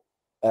potential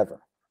ever.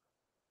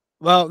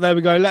 Well, there we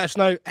go. Let us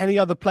know any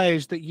other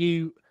players that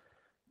you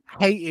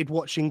hated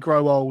watching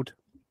grow old.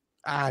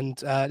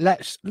 And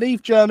let's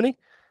leave Germany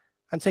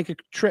and take a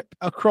trip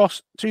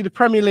across to the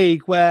Premier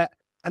League, where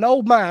An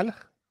old man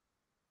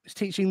is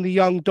teaching the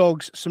young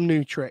dogs some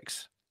new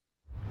tricks.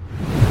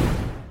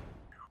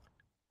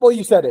 Well,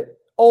 you said it.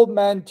 Old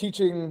man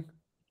teaching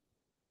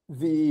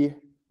the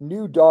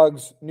new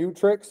dogs new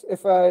tricks.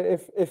 If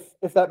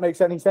that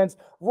makes any sense.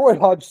 Roy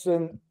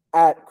Hodgson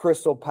at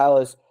Crystal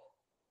Palace.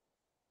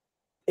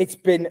 It's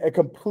been a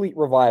complete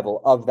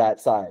revival of that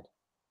side.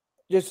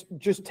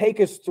 Just take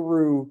us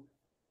through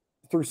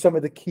some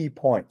of the key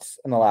points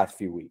in the last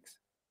few weeks.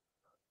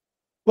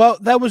 Well,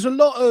 there was a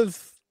lot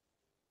of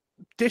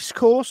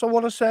discourse, I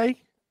want to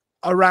say,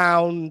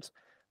 around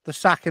the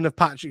sacking of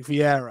Patrick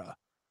Vieira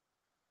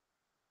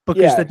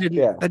because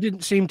there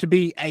didn't seem to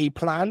be a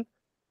plan.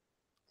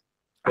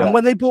 And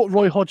when they brought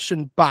Roy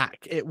Hodgson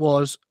back, it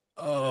was,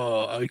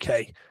 oh,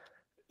 okay.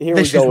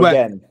 This is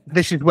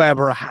where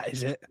we're at,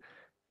 is it?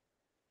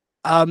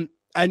 And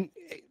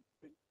it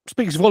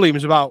speaks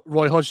volumes about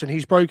Roy Hodgson.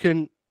 He's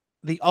broken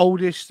the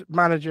oldest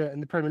manager in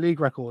the Premier League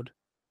record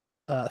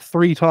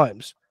 3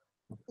 times.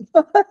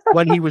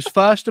 When he was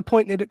first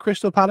appointed at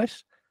Crystal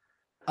Palace,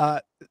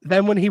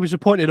 then when he was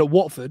appointed at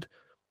Watford,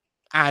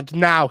 and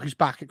now he's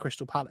back at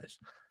Crystal Palace.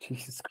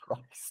 Jesus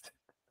Christ.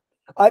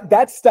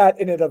 That stat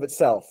in and of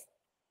itself.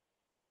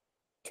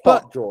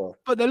 Top drawer.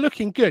 But they're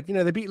looking good. You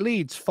know, they beat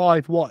Leeds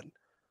 5-1.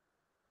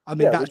 I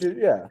mean, I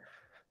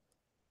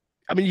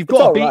mean, you've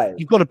got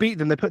to beat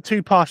them. They put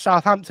 2 past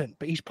Southampton,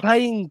 but he's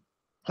playing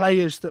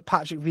players that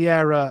Patrick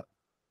Vieira,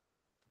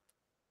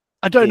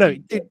 I don't know,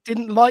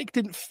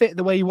 didn't fit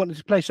the way he wanted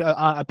to play. So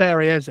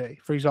Aberieze,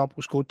 for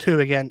example, scored 2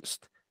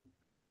 against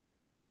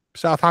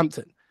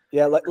Southampton.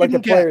 Yeah, like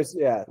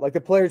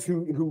the players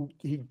who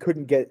he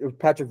couldn't get,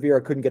 Patrick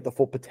Vieira couldn't get the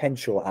full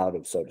potential out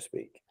of, so to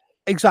speak.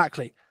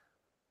 Exactly.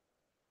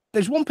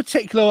 There's one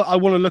particular I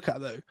want to look at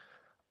though.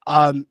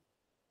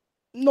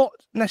 Not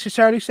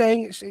necessarily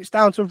saying it's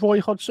down to Roy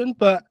Hodgson,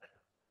 but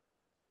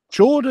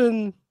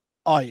Jordan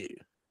Ayew,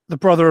 the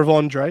brother of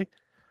Andre,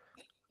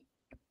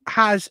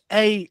 has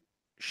a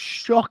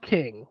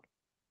shocking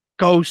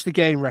goals to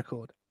game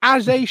record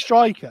as a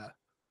striker.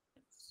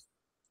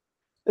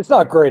 It's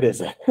not great,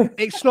 is it?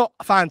 It's not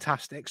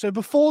fantastic. So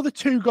before the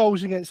 2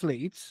 goals against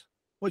Leeds,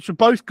 which were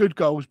both good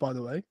goals, by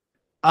the way,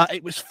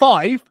 it was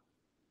 5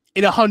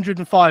 in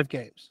 105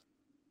 games.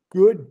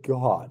 Good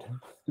God.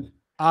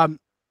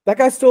 That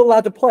guy's still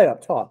allowed to play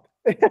up top.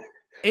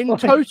 In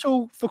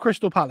total for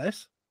Crystal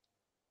Palace,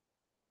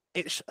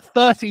 it's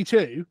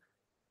 32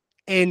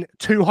 in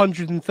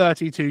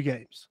 232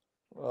 games.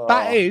 Oh.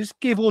 That is,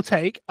 give or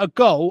take, a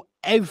goal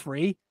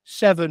every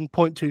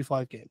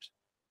 7.25 games.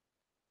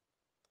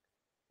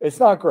 It's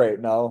not great,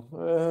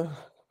 no.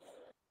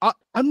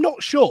 I'm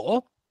not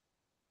sure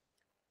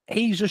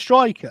he's a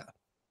striker.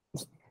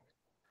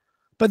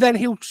 But then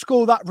he'll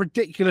score that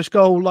ridiculous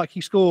goal like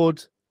he scored.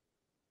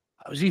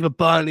 It was either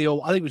Burnley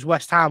or I think it was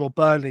West Ham or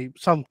Burnley,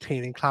 some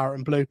team in claret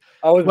and blue,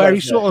 where he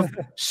sort of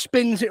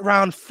spins it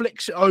around,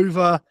 flicks it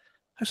over.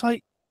 It's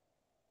like,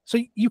 so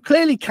you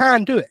clearly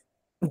can do it.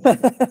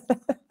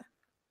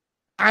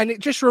 And it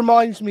just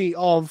reminds me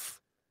of,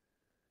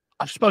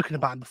 I've spoken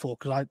about him before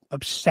because I'm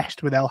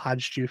obsessed with El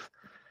Hadj Diouf.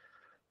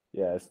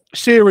 Yes.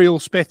 Serial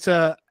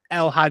spitter,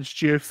 El Hadj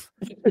Diouf.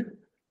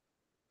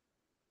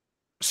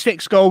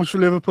 6 goals for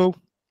Liverpool.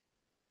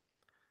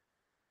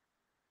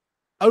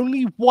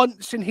 Only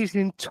once in his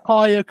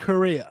entire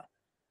career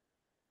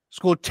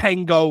scored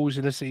 10 goals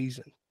in a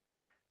season.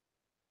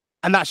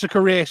 And that's a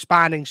career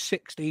spanning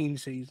 16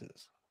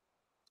 seasons.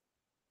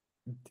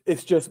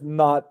 It's just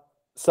not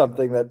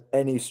something that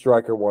any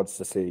striker wants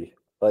to see.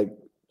 Like,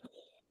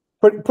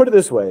 put it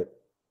this way.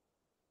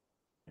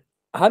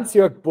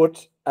 Hans-Jörg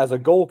Butt, as a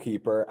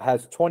goalkeeper,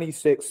 has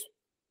 26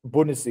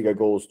 Bundesliga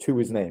goals to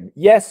his name.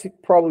 Yes,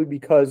 probably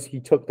because he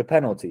took the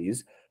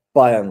penalties,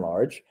 by and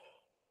large,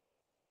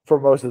 for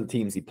most of the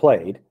teams he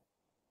played.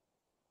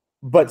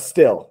 But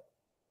still,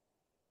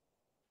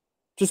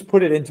 just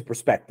put it into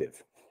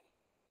perspective.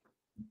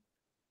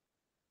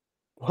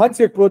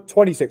 Hans-Jörg Butt,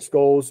 26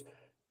 goals.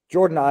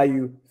 Jordan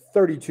Ayew,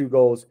 32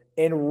 goals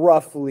in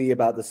roughly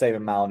about the same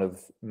amount of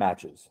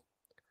matches.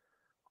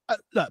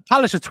 Look,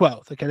 Palace are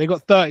 12th. Okay, they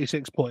got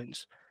 36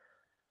 points.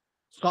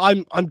 So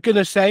I'm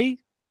gonna say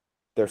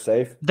they're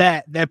safe.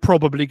 They're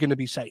probably going to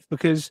be safe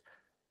because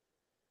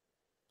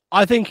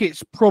I think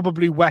it's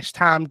probably West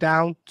Ham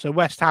down. So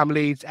West Ham,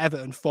 Leeds,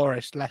 Everton,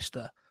 Forest,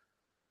 Leicester,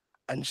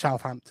 and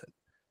Southampton.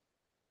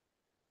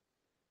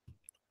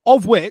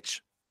 Of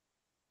which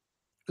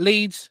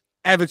Leeds,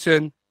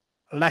 Everton,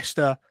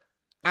 Leicester,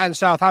 and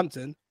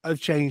Southampton have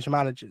changed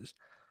managers.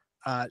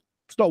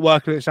 It's not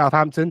working at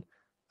Southampton.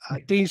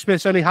 Dean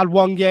Smith's only had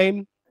 1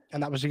 game,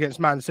 and that was against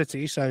Man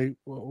City, so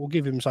we'll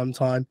give him some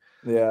time.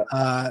 Yeah.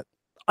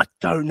 I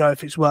don't know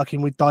if it's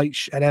working with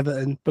Deitch and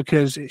Everton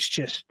because it's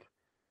just...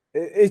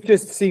 It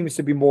just seems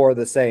to be more of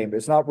the same.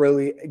 It's not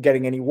really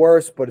getting any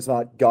worse, but it's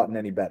not gotten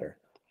any better.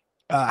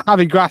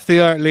 Javi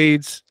Gracia at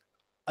Leeds,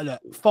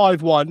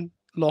 5-1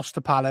 lost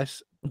to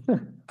Palace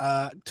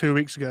 2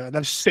 weeks ago, and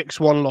then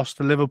 6-1 lost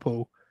to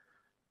Liverpool.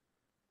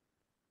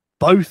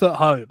 Both at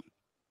home.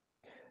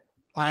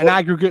 An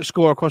aggregate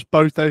score across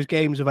both those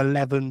games of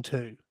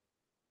 11-2.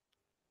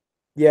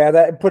 Yeah,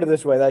 that put it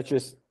this way, that's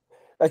just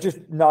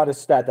not a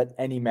stat that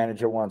any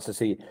manager wants to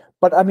see.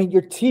 But I mean,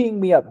 you're teeing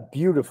me up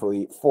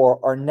beautifully for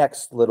our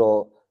next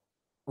little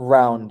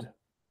round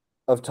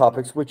of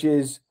topics, which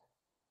is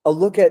a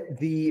look at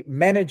the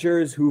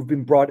managers who've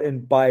been brought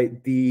in by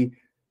the,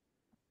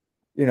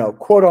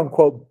 quote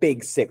unquote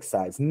big six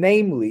sides,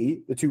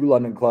 namely the two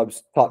London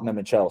clubs, Tottenham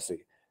and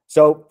Chelsea.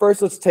 So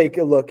first, let's take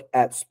a look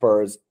at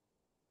Spurs.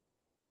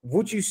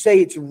 Would you say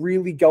it's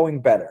really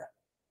going better?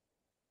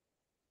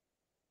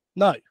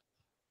 No. Of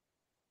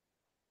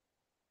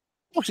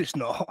course it's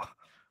not.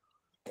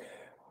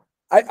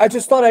 I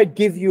just thought I'd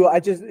give you, a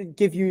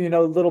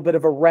little bit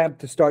of a ramp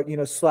to start,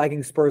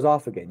 slagging Spurs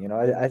off again,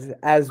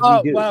 as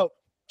we do. Well,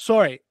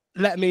 sorry.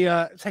 Let me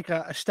take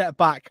a step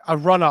back, a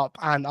run up,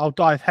 and I'll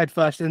dive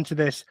headfirst into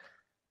this.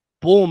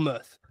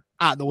 Bournemouth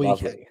at the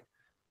weekend. Lovely.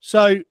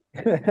 So,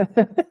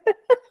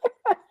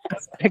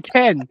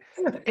 again,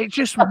 it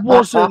just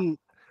wasn't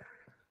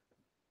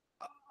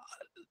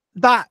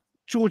that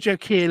Giorgio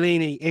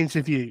Chiellini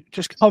interview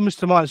just comes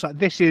to mind. It's like,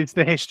 this is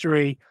the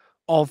history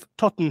of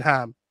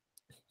Tottenham.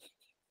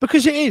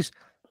 Because it is.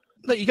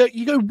 Look,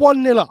 you go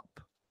 1-0 up,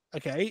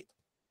 okay,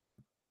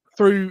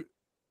 through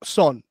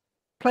Son,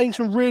 playing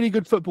some really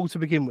good football to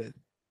begin with.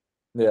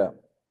 Yeah.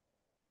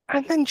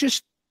 And then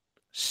just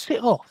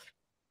sit off.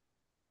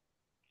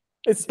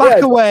 It's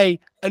back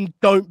away and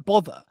don't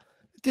bother.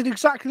 Did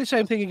exactly the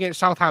same thing against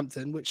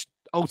Southampton, which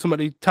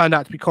ultimately turned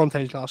out to be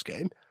Conte's last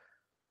game.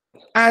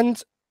 And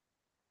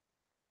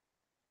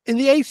in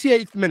the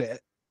 88th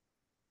minute,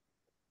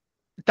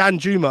 Dan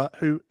Juma,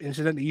 who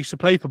incidentally used to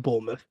play for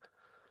Bournemouth,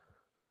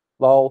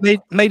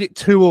 made it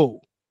 2-2.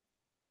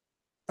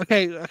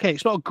 Okay,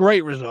 it's not a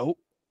great result,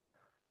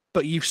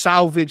 but you've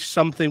salvaged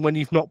something when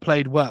you've not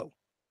played well.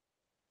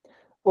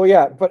 Well,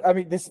 yeah, but I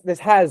mean, this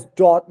has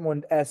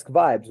Dortmund-esque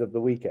vibes of the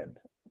weekend.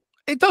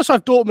 It does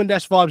have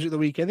Dortmund-esque vibes at the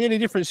weekend. The only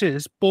difference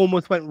is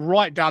Bournemouth went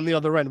right down the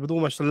other end with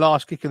almost the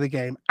last kick of the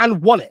game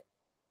and won it.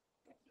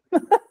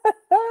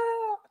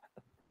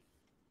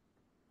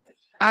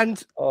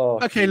 And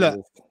okay,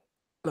 Jesus.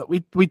 look,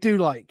 we do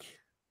like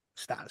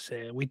stats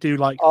here. We do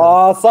like.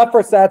 Slap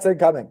for stats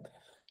incoming.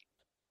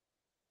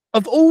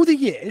 Of all the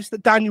years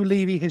that Daniel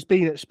Levy has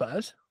been at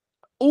Spurs,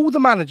 all the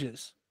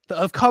managers that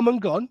have come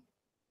and gone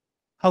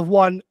have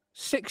won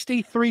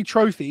 63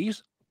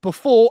 trophies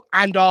before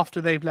and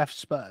after they've left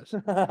Spurs.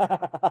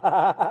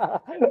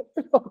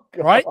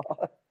 Right?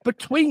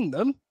 Between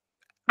them,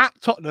 at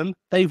Tottenham,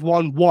 they've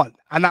won one.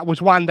 And that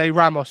was Juande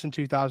Ramos in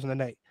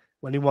 2008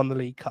 when he won the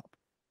League Cup.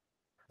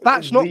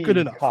 That's not good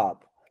enough.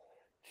 Cup.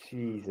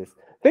 Jesus.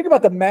 Think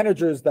about the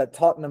managers that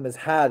Tottenham has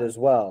had as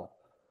well.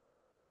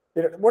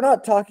 We're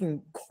not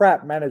talking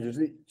crap managers.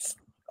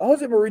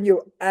 Jose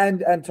Mourinho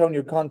and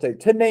Antonio Conte,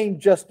 to name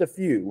just a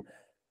few.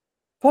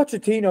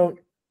 Pochettino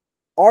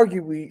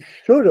arguably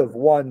should have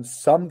won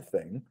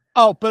something.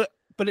 Oh, but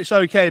it's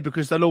okay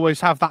because they'll always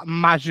have that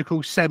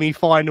magical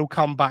semi-final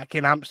comeback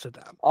in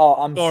Amsterdam. Oh,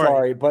 I'm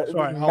sorry, but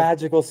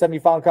magical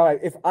semi-final comeback.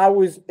 If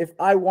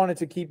I wanted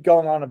to keep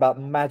going on about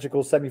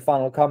magical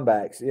semi-final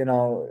comebacks,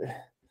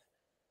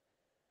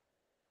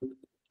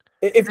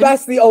 if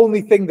that's the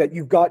only thing that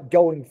you've got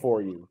going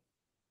for you,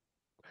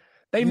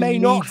 they may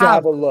not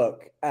have a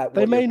look at.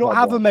 They may not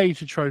have a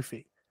major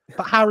trophy,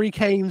 but Harry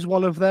Kane's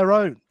one of their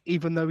own,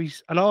 even though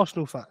he's an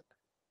Arsenal fan.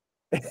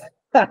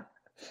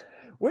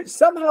 Which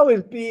somehow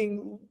is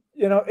being,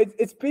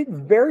 it's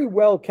been very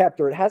well kept,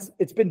 or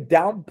it's been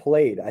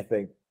downplayed, I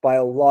think, by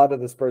a lot of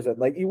the Spurs.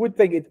 Like, you would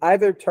think it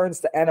either turns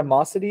to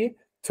animosity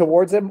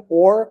towards him,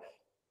 or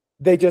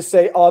they just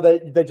say,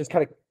 they just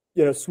kind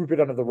of, sweep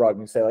it under the rug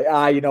and say,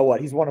 like, you know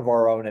what, he's one of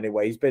our own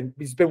anyway. He's been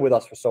with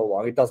us for so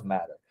long, it doesn't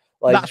matter.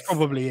 Like, that's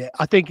probably it.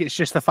 I think it's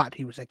just the fact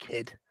he was a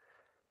kid.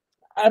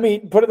 I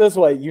mean, put it this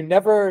way: you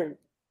never.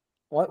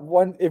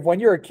 When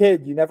you're a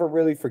kid, you never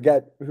really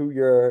forget who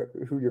your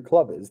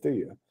club is, do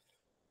you?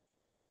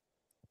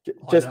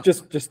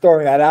 Just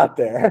throwing that out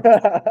there.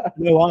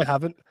 No, I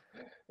haven't.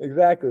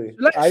 Exactly.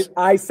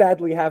 I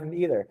sadly haven't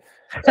either.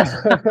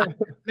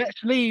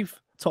 Let's leave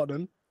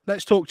Tottenham.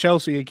 Let's talk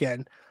Chelsea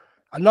again.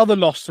 Another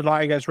loss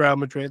tonight against Real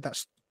Madrid.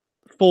 That's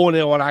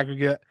 4-0 on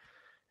aggregate.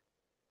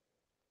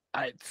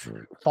 It's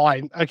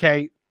fine.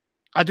 Okay.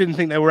 I didn't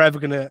think they were ever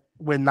going to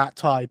win that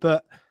tie,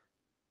 but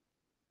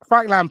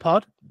Frank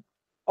Lampard.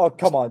 Oh,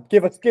 come on.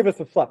 Give us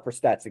a slap for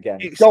stats again.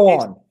 Go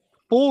on.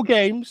 4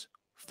 games,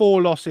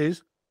 4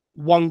 losses,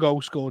 1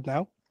 goal scored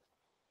now.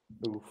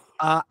 Oof.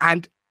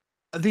 And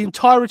the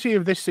entirety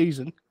of this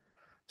season,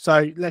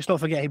 so let's not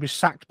forget he was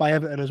sacked by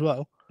Everton as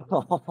well.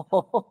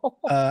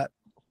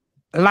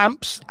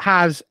 Lamps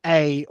has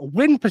a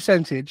win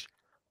percentage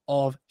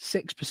of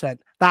 6%.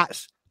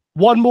 That's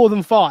 1 more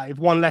than 5,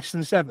 1 less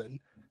than 7,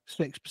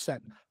 6%.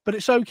 But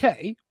it's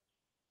okay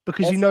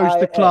because he knows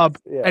the club,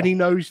 yeah. And he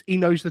knows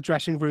the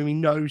dressing room. He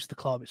knows the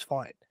club. It's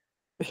fine.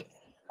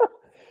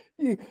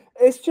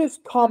 It's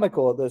just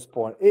comical at this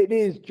point. It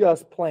is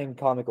just plain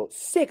comical.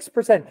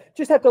 6%.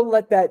 Just have to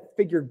let that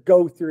figure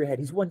go through your head.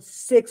 He's won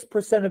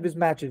 6% of his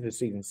matches this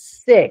season.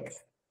 6.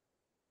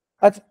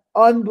 That's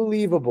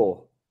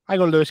unbelievable. Hang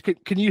on, Lewis.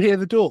 Can you hear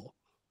the door?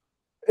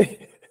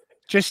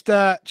 Just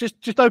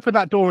open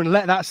that door and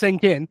let that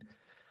sink in.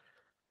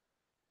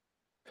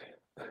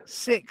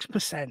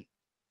 6%.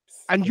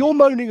 And you're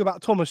moaning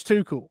about Thomas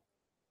Tuchel,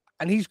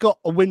 and he's got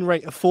a win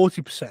rate of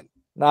 40%.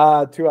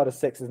 Nah, 2 out of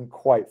 6 isn't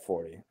quite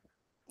 40.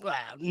 Well,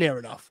 near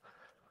enough.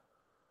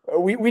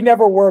 We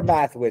never were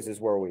math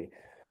whizzes, were we?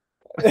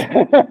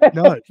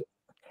 No.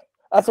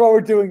 That's why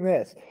we're doing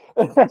this.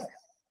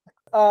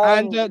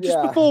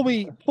 Just before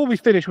we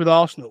finish with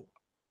Arsenal,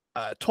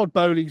 Todd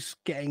Bowley's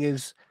getting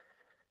his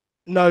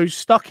nose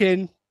stuck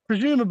in,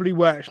 presumably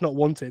where it's not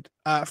wanted.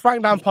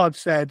 Frank Lampard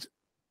said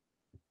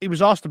he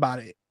was asked about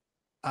it.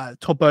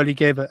 Todd Bowley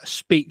gave a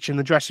speech in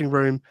the dressing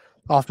room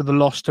after the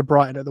loss to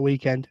Brighton at the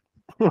weekend,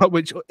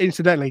 which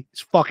incidentally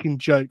is fucking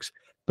jokes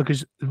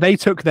because they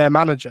took their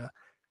manager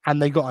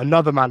and they got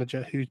another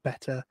manager who's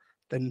better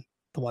than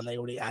the one they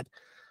already had.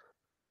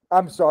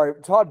 I'm sorry,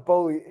 Todd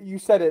Bowley, you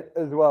said it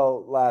as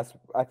well last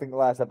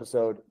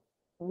episode,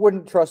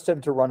 wouldn't trust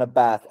him to run a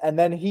bath. And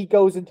then he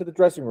goes into the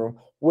dressing room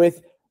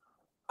with,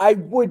 I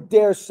would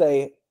dare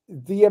say,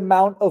 the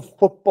amount of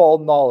football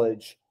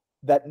knowledge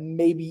that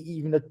maybe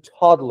even a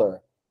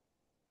toddler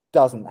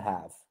doesn't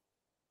have.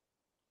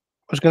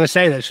 I was going to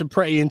say there's some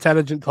pretty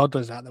intelligent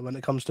toddlers out there when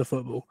it comes to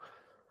football.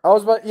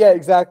 Yeah,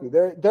 exactly.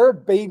 There are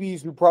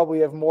babies who probably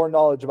have more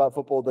knowledge about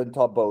football than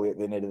Todd Bowley at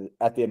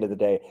the end of the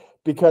day,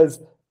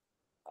 because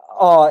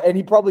and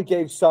he probably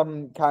gave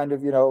some kind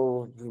of,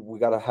 we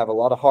got to have a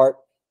lot of heart,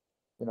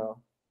 a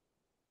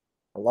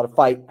lot of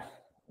fight,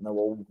 and then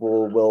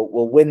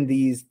we'll win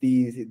these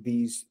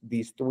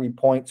 3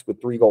 points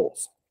with 3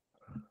 goals.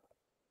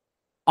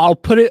 I'll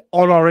put it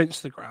on our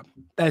Instagram.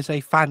 There's a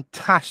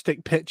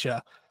fantastic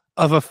picture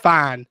of a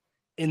fan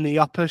in the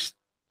upper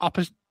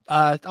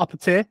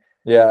tier.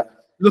 Yeah.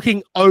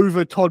 Looking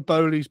over Todd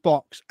Bowley's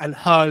box and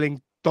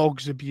hurling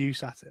dog's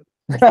abuse at him.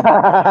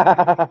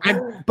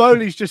 And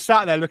Bowley's just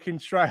sat there looking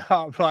straight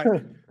up like,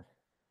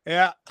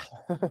 yeah.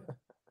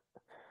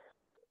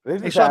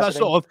 It's like that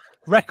sort of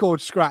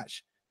record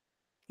scratch.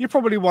 You're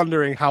probably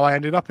wondering how I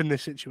ended up in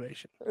this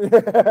situation.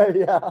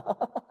 Yeah.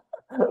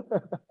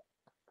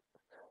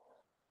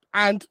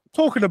 And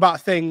talking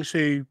about things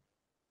who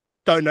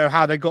don't know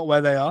how they got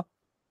where they are,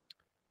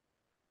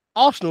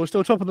 Arsenal is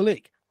still top of the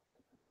league.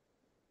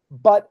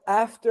 But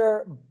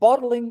after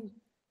bottling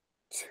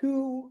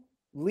 2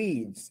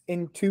 leads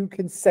in 2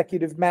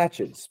 consecutive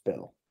matches,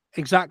 Bill.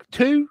 Exact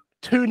 2-0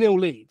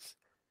 leads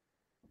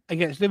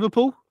against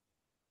Liverpool,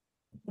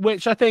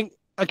 which I think,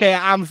 okay,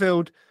 at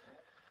Anfield,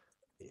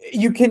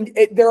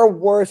 there are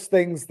worse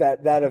things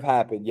that have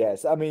happened.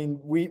 Yes. I mean,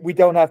 we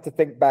don't have to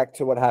think back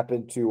to what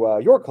happened to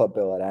your club,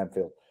 Bill, at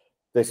Anfield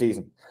this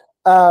season.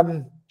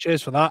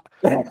 Cheers for that.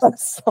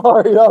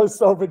 Sorry, that was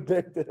so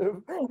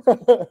vindictive.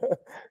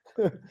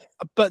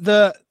 But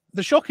the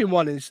shocking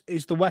one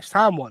is the West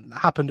Ham one that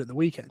happened at the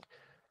weekend,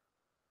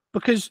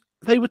 because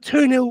they were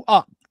 2-0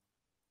 up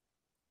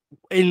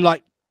in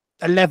like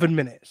 11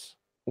 minutes.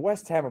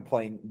 West Ham are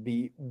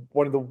playing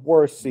one of the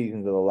worst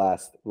seasons of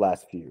the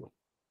last few.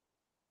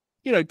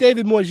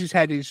 David Moyes'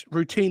 head is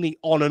routinely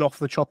on and off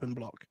the chopping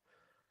block.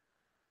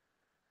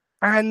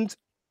 And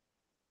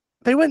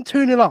they went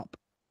 2-0 up.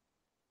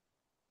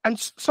 And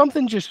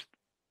something just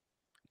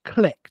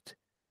clicked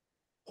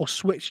or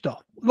switched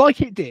off,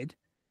 like it did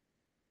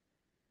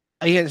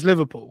against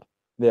Liverpool.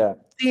 Yeah.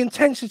 The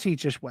intensity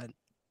just went.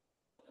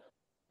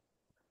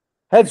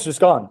 Head's just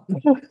gone.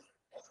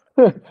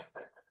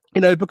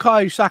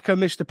 Bukayo Saka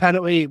missed a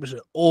penalty. It was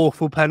an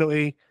awful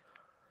penalty.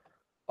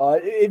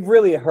 It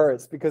really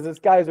hurts because this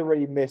guy's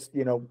already missed,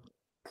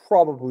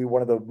 probably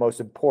one of the most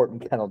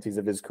important penalties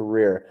of his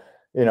career,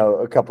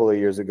 a couple of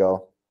years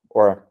ago.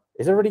 Or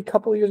is it already a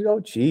couple of years ago?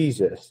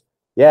 Jesus.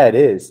 Yeah, it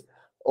is.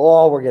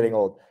 Oh, we're getting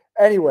old.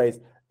 Anyways,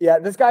 yeah,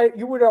 this guy,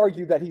 you would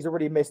argue that he's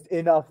already missed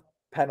enough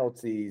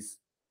penalties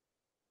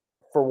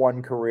for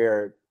one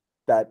career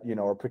that,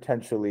 are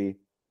potentially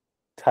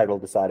title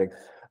deciding.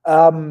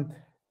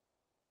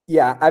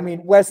 Yeah, I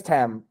mean, West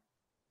Ham,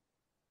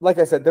 like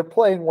I said, they're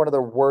playing one of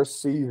their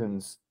worst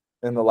seasons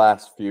in the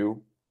last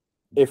few,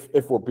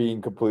 if we're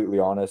being completely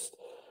honest.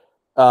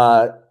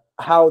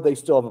 How they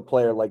still have a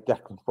player like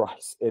Declan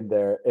Rice in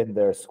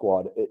their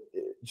squad, it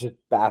just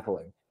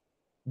baffling.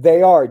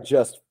 They are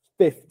just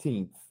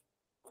 15th,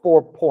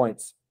 4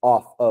 points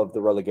off of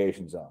the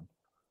relegation zone.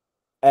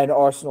 And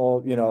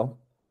Arsenal,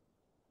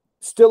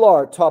 still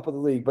are top of the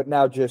league, but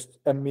now just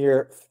a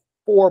mere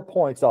 4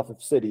 points off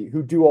of City,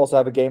 who do also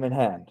have a game in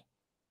hand.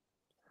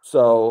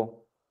 So,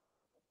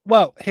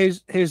 well,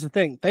 here's the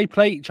thing: they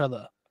play each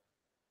other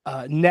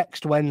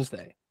next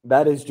Wednesday.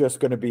 That is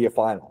just going to be a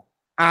final.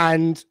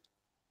 And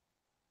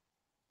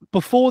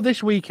before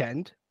this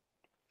weekend,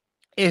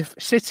 if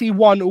City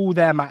won all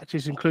their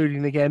matches,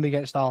 including the game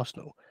against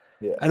Arsenal,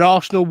 and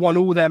Arsenal won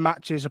all their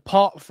matches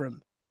apart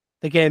from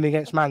the game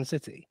against Man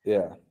City,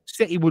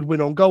 City would win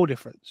on goal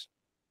difference.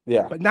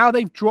 Yeah. But now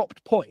they've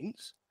dropped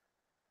points.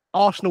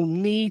 Arsenal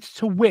need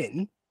to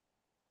win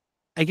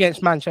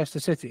against Manchester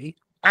City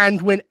and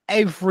win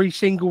every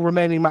single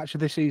remaining match of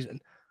this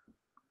season.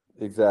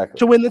 Exactly.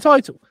 To win the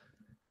title.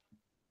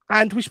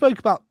 And we spoke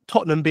about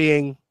Tottenham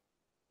being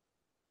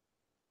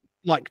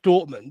like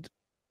Dortmund.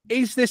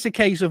 Is this a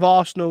case of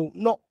Arsenal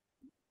not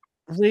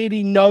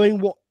really knowing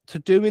what to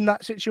do in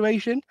that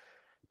situation?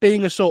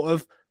 Being a sort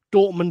of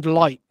Dortmund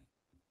light.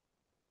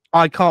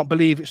 I can't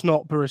believe it's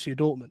not Borussia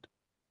Dortmund.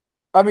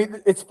 I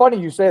mean, it's funny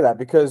you say that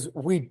because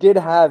we did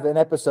have an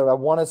episode, I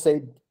want to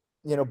say,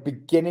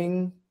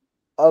 beginning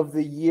of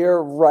the year,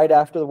 right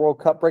after the World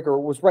Cup break, or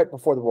it was right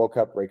before the World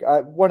Cup break.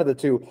 One of the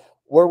two,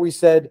 where we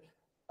said,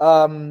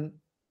 it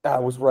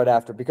was right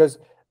after, because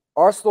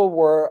Arsenal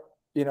were,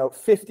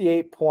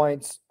 58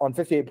 points,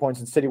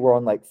 and City were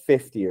on like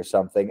 50 or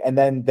something. And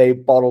then they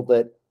bottled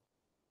it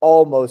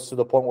almost to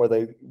the point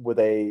where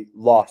they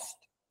lost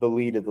the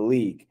lead of the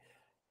league.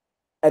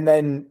 And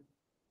then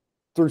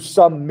through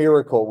some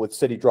miracle with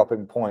City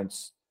dropping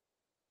points,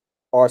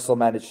 Arsenal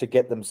managed to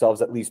get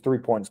themselves at least 3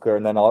 points clear,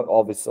 and then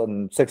all of a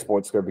sudden 6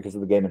 points clear because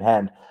of the game in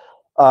hand.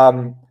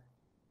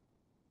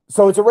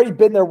 So it's already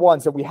been there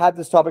once, and we had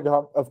this topic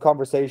of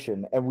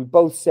conversation, and we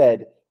both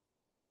said,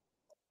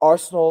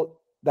 Arsenal,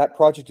 that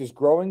project is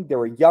growing.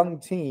 They're a young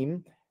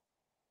team.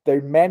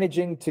 They're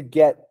managing to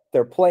get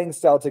their playing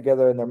style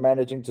together, and they're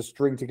managing to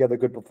string together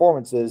good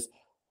performances.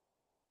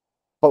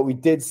 But we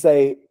did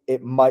say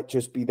it might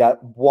just be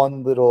that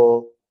one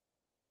little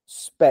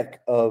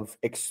speck of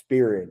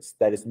experience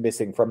that is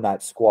missing from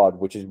that squad,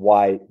 which is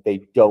why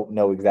they don't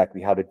know exactly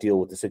how to deal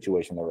with the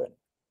situation they're in.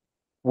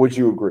 Would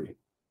you agree?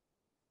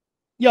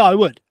 Yeah, I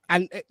would.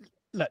 And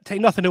look, take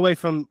nothing away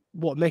from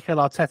what Mikel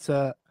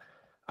Arteta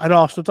and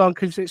Arsenal done,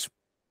 because it's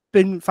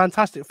been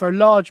fantastic for a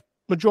large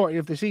majority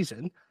of the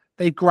season.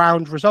 They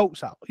ground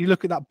results out. You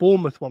look at that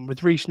Bournemouth one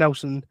with Reece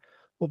Nelson.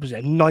 What was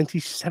it,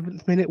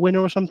 97th minute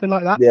winner or something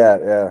like that?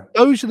 Yeah.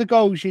 Those are the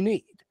goals you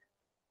need.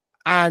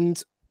 And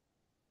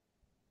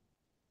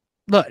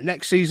look,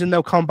 next season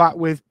they'll come back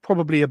with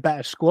probably a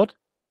better squad.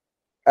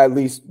 At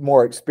least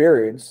more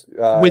experience.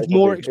 With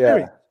more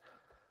experience. Yeah.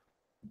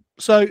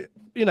 So,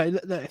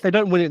 if they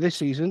don't win it this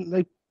season,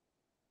 they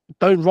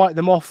don't write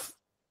them off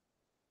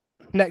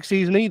next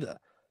season either.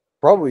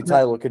 Probably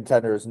title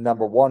contenders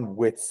number one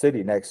with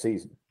City next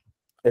season,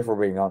 if we're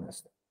being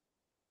honest.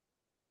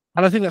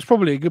 And I think that's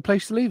probably a good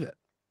place to leave it.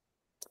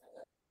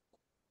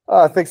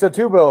 I think so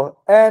too, Bill.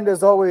 And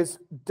as always,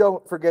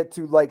 don't forget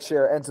to like,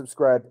 share, and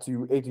subscribe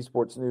to AT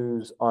Sports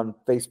News on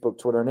Facebook,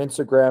 Twitter, and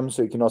Instagram.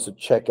 So you can also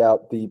check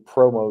out the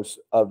promos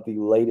of the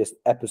latest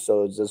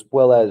episodes, as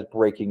well as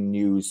breaking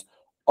news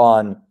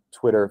on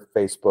Twitter,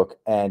 Facebook,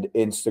 and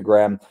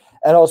Instagram.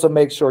 And also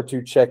make sure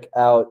to check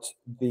out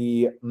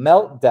the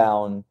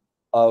meltdown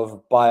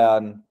of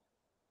Bayern,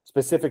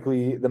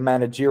 specifically the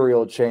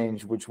managerial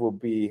change, which will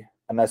be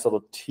a nice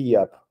little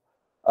tee-up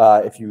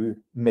if you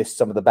missed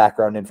some of the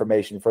background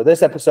information for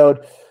this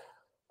episode.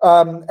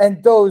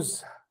 And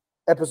those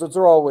episodes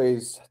are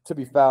always to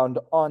be found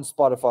on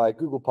Spotify,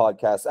 Google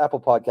Podcasts, Apple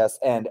Podcasts,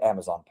 and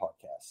Amazon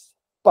Podcasts.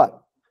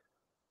 But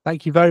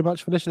thank you very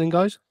much for listening,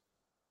 guys.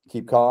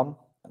 Keep calm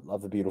and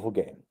love the beautiful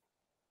game.